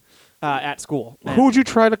line at school. And Who'd you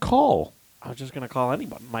try to call? I was just going to call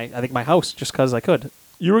anyone. I think my house, just because I could.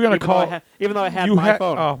 You were going to call... Even though I had you my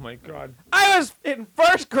phone. Oh, my God. I was in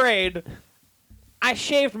 1st grade. I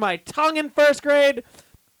shaved my tongue in 1st grade.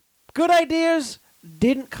 Good ideas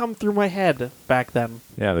didn't come through my head back then.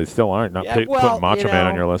 Yeah, they still aren't. Not Yeah, well, putting Macho you Man know.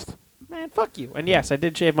 on your list. Man, fuck you. And yes, I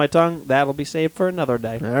did shave my tongue. That'll be saved for another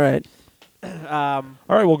day. All right. All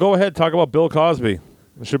right, well, go ahead. Talk about Bill Cosby.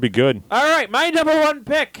 It should be good. All right, my number 1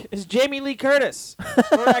 pick is Jamie Lee Curtis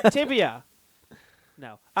for Activia.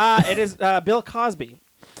 No. It is Bill Cosby.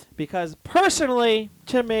 Because personally,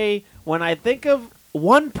 to me, when I think of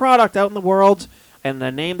one product out in the world and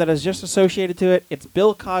the name that is just associated to it, it's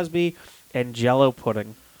Bill Cosby and Jell-O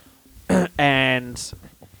pudding. and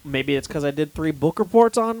maybe it's because I did 3 book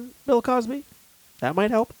reports on Bill Cosby. That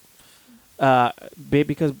might help.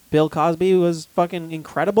 Because Bill Cosby was fucking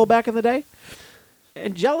incredible back in the day,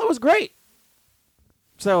 and Jell-O was great.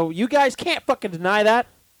 So you guys can't fucking deny that.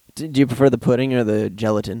 Do you prefer the pudding or the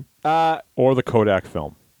gelatin? Or the Kodak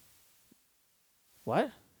film.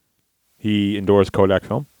 What? He endorsed Kodak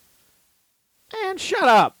film. And shut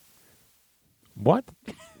up. What?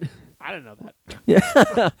 I didn't know that.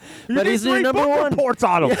 Yeah, but he's your number one. Reports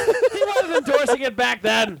on him. He wasn't endorsing it back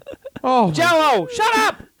then. Oh, Jell-O, shut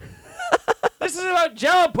up. This is about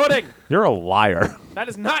Jell-O pudding. you're a liar. That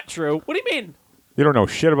is not true. What do you mean? You don't know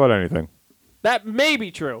shit about anything. That may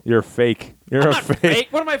be true. You're fake. You're I'm a not fake. fake.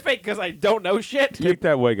 What am I fake? Because I don't know shit. Take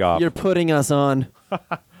that wig off. You're putting us on.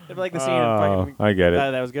 It's like the scene. Oh, in I get it.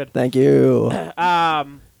 That was good. Thank you.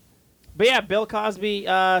 But yeah, Bill Cosby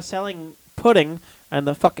selling pudding and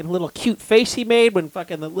the fucking little cute face he made when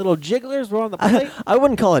fucking the little jigglers were on the plate. I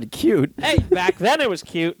wouldn't call it cute. Hey, back then it was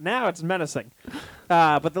cute. Now it's menacing.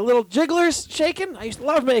 But the little jigglers shaking, I used to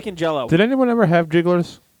love making Jell-O. Did anyone ever have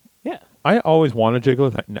jigglers? Yeah. I always wanted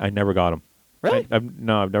jigglers. I never got them. Really? I've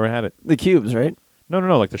never had it. The cubes, right? No,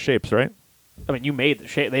 like the shapes, right? I mean, you made the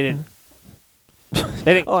shape. They didn't.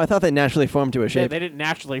 They didn't. Oh, I thought they naturally formed to a They, shape. they didn't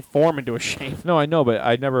naturally form into a shape. No, I know, but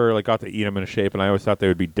I never got to eat them in a shape, and I always thought they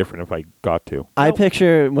would be different if I got to.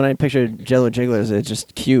 When I picture Jell-O jigglers, it's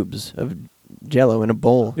just cubes of Jell-O in a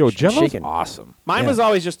bowl. Yo, Jell-O's shaken. awesome. Mine Yeah. was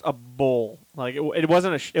always just a bowl. Like it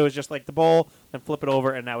wasn't it was just like the bowl, then flip it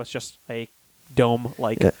over, and that was just a dome.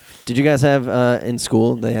 Like Yeah. Did you guys have in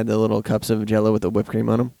school? They had the little cups of Jell-O with the whipped cream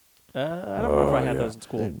on them. I don't know if I had those in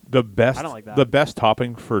school. The best, I don't like that. The best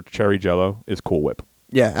topping for cherry Jell-O is Cool Whip.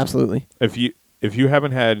 Yeah, absolutely. If you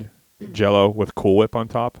haven't had Jell-O with Cool Whip on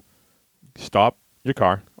top, stop your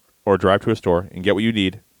car or drive to a store and get what you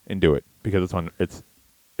need and do it because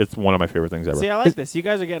it's one of my favorite things ever. See, I like this. You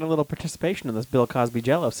guys are getting a little participation in this Bill Cosby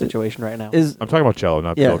Jell-O situation right now. I'm talking about Jell-O,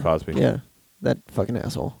 not Bill Cosby. Yeah, that fucking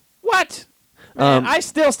asshole. What? Man, I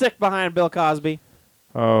still stick behind Bill Cosby.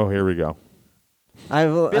 Oh, here we go. I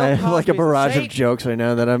have like a Cosby's barrage the of jokes right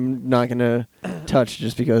now that I'm not going to touch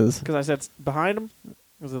just because. Because I said behind him?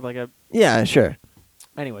 Was it like a... Yeah, sure.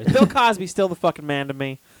 Anyways, Bill Cosby's still the fucking man to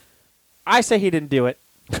me. I say he didn't do it.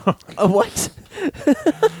 What?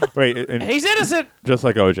 Wait, He's innocent, just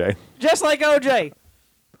like OJ. just like OJ.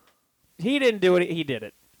 He didn't do it. He did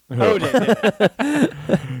it. OJ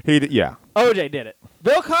did it. Yeah. OJ did it.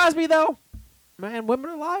 Bill Cosby, though, man,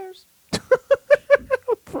 women are liars.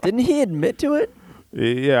 Didn't he admit to it?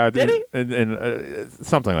 Yeah. Did he? And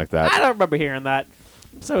something like that. I don't remember hearing that.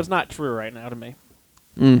 So it's not true right now to me.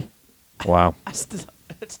 Wow.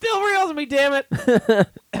 It still reels me, damn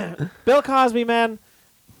it. Bill Cosby, man,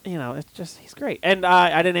 it's just, he's great. And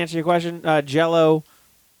I didn't answer your question. Jell-O,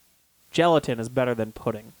 gelatin is better than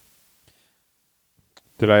pudding.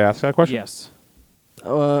 Did I ask that question? Yes.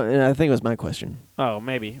 And I think it was my question. Oh,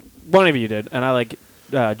 maybe. One of you did, and I like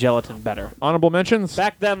gelatin better. Honorable mentions?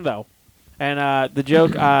 Back then, though. And the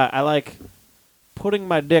joke, I like putting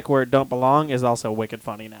my dick where it don't belong is also wicked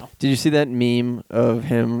funny now. Did you see that meme of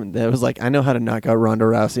him that was like, I know how to knock out Ronda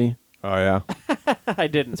Rousey? Oh, yeah. I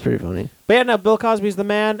didn't. That's pretty funny. But yeah, no, Bill Cosby's the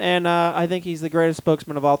man, and I think he's the greatest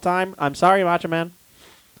spokesman of all time. I'm sorry, Macho Man.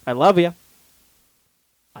 I love you.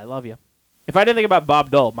 I love you. If I didn't think about Bob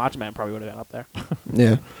Dole, Macho Man probably would have been up there.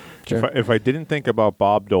 Yeah, sure. If I didn't think about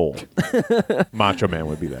Bob Dole, Macho Man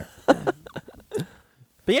would be there.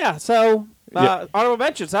 But yeah, so honorable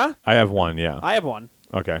mentions, huh? I have one, yeah. I have one.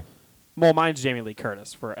 Okay. Well, mine's Jamie Lee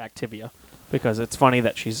Curtis for Activia, because it's funny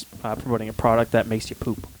that she's promoting a product that makes you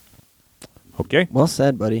poop. Okay. Well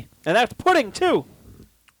said, buddy. And that's pudding, too.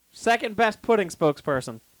 Second best pudding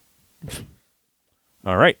spokesperson.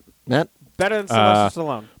 All right. Matt? Better than Sylvester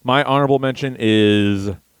Stallone. My honorable mention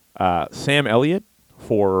is Sam Elliott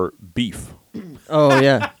for beef. Oh,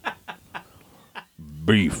 yeah.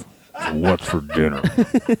 Beef. What's for dinner?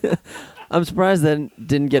 I'm surprised that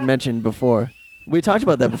didn't get mentioned before. We talked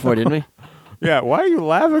about that before, didn't we? Yeah, why are you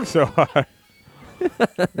laughing so hard?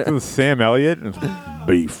 This is Sam Elliott and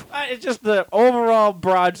beef. It's just the overall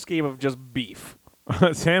broad scheme of just beef.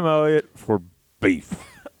 Sam Elliott for beef.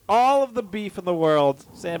 All of the beef in the world,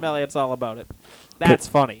 Sam Elliott's all about it. That's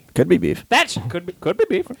funny. Could be beef. That could be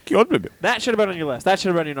beef. Could be beef. That should have been on your list. That should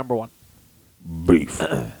have been your number one. Beef.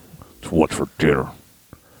 It's what's for dinner.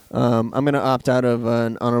 I'm going to opt out of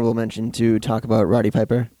an honorable mention to talk about Roddy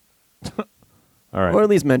Piper. All right. Or at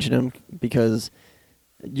least mention him, because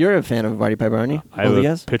you're a fan of Roddy Piper, aren't you? I have Both of you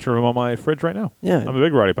a guys? picture of him on my fridge right now. Yeah. I'm a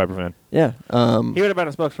big Roddy Piper fan. Yeah. He would have been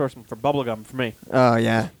a spokesperson for bubblegum for me. Oh,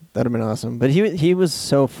 yeah. That would have been awesome. But he was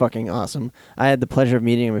so fucking awesome. I had the pleasure of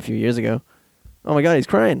meeting him a few years ago. Oh my god, he's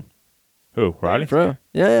crying. Who, Roddy? Bro.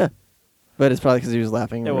 Yeah. But it's probably because he was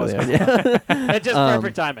laughing. It was. really hard. Yeah. It's just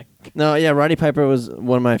perfect timing. No, yeah, Roddy Piper was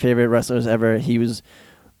one of my favorite wrestlers ever. He was,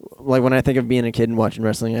 like, when I think of being a kid and watching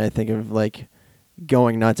wrestling, I think of, like,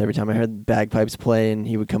 going nuts every time I heard bagpipes play and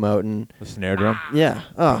he would come out and... The snare drum? Yeah.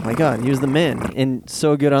 Oh, my God. He was the man. And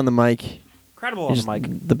so good on the mic. Incredible on He's the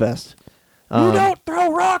mic. The best. You don't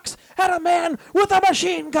throw rocks at a man with a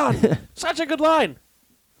machine gun. Such a good line.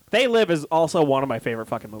 They Live is also one of my favorite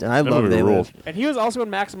fucking movies. I love movie They rules. Live. And he was also in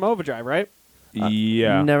Maximum Overdrive, right?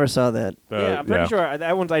 Yeah. Never saw that. Yeah, I'm pretty sure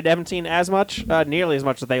that one's I haven't seen as much, nearly as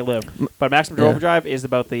much as They Live. But Maximum Yeah. Overdrive is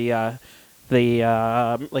about the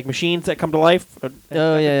like machines that come to life.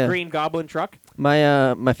 Oh, yeah. Green Goblin truck.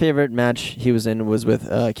 My favorite match he was in was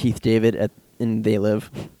with Keith David in They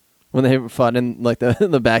Live. When they fought in, like,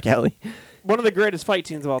 the back alley. One of the greatest fight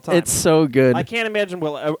scenes of all time. It's so good. I can't imagine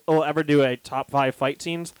we'll ever do a top 5 fight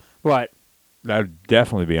scenes, but That would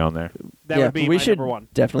definitely be on there. that would be we my should number one.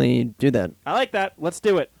 definitely do that. I like that. Let's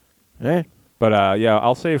do it. All right. But yeah,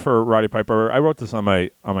 I'll say for Roddy Piper, I wrote this on my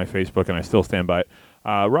Facebook, and I still stand by it.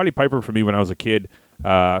 Roddy Piper, for me, when I was a kid,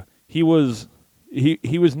 he was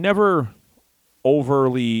never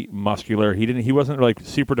overly muscular. He wasn't like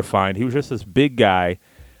super defined. He was just this big guy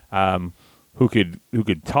who could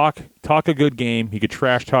talk a good game. He could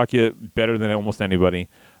trash talk you better than almost anybody.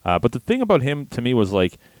 But the thing about him to me was,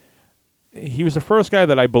 like, he was the first guy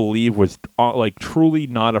that I believe was like truly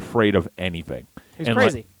not afraid of anything. He's And,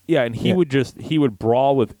 crazy. like, yeah, and he would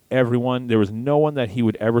brawl with everyone. There was no one that he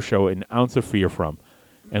would ever show an ounce of fear from,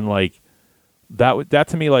 and like that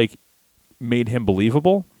to me, like, made him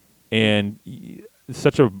believable, and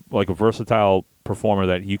such a versatile performer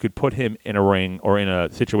that you could put him in a ring or in a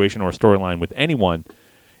situation or a storyline with anyone,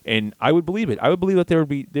 and I would believe it. I would believe that there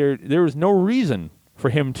was no reason for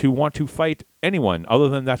him to want to fight anyone other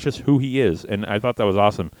than that's just who he is, and I thought that was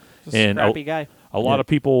awesome. Just a And scrappy guy. a lot of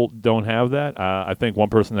people don't have that. I think one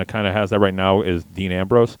person that kind of has that right now is Dean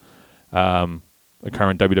Ambrose, the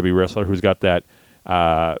current WWE wrestler who's got that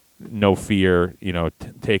no fear,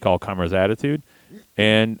 take all comers attitude.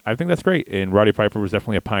 And I think that's great. And Roddy Piper was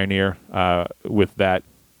definitely a pioneer with that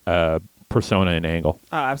persona and angle.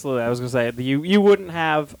 Oh, absolutely. I was going to say, you wouldn't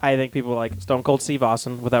have, I think, people like Stone Cold Steve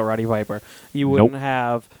Austin without Roddy Piper. You wouldn't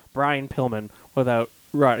have Brian Pillman without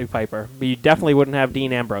Roddy Piper. But you definitely wouldn't have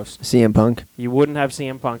Dean Ambrose. CM Punk. You wouldn't have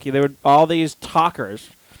CM Punk. There would all these talkers,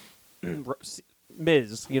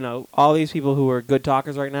 Miz, all these people who are good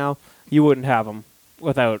talkers right now, you wouldn't have them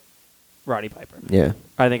without Roddy Piper. Yeah.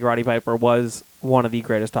 I think Roddy Piper was one of the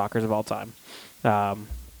greatest talkers of all time. And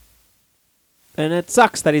it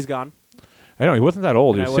sucks that he's gone. I know, he wasn't that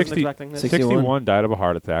old. He I was wasn't expecting this. 61, died of a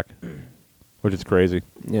heart attack, which is crazy.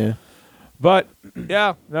 Yeah. But,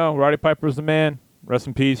 yeah, no, Roddy Piper's the man. Rest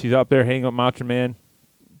in peace. He's out there hanging with Macho Man,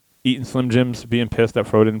 eating Slim Jims, being pissed that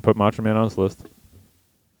Fro didn't put Macho Man on his list.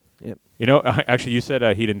 Yep. Actually, you said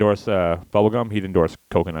he'd endorse bubblegum. He'd endorse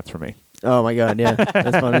coconuts for me. Oh, my God, yeah.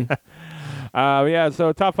 That's funny. Yeah,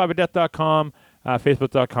 so top5ofdeath.com,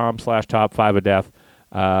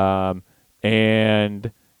 facebook.com/top5ofdeath.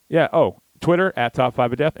 And, yeah, Twitter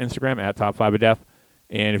 @top5ofdeath, Instagram @top5ofdeath.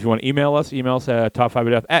 And if you want to email us at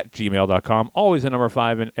top5ofdeath@gmail.com. Always the number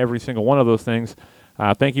 5 in every single one of those things.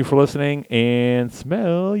 Thank you for listening, and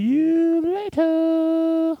smell you later.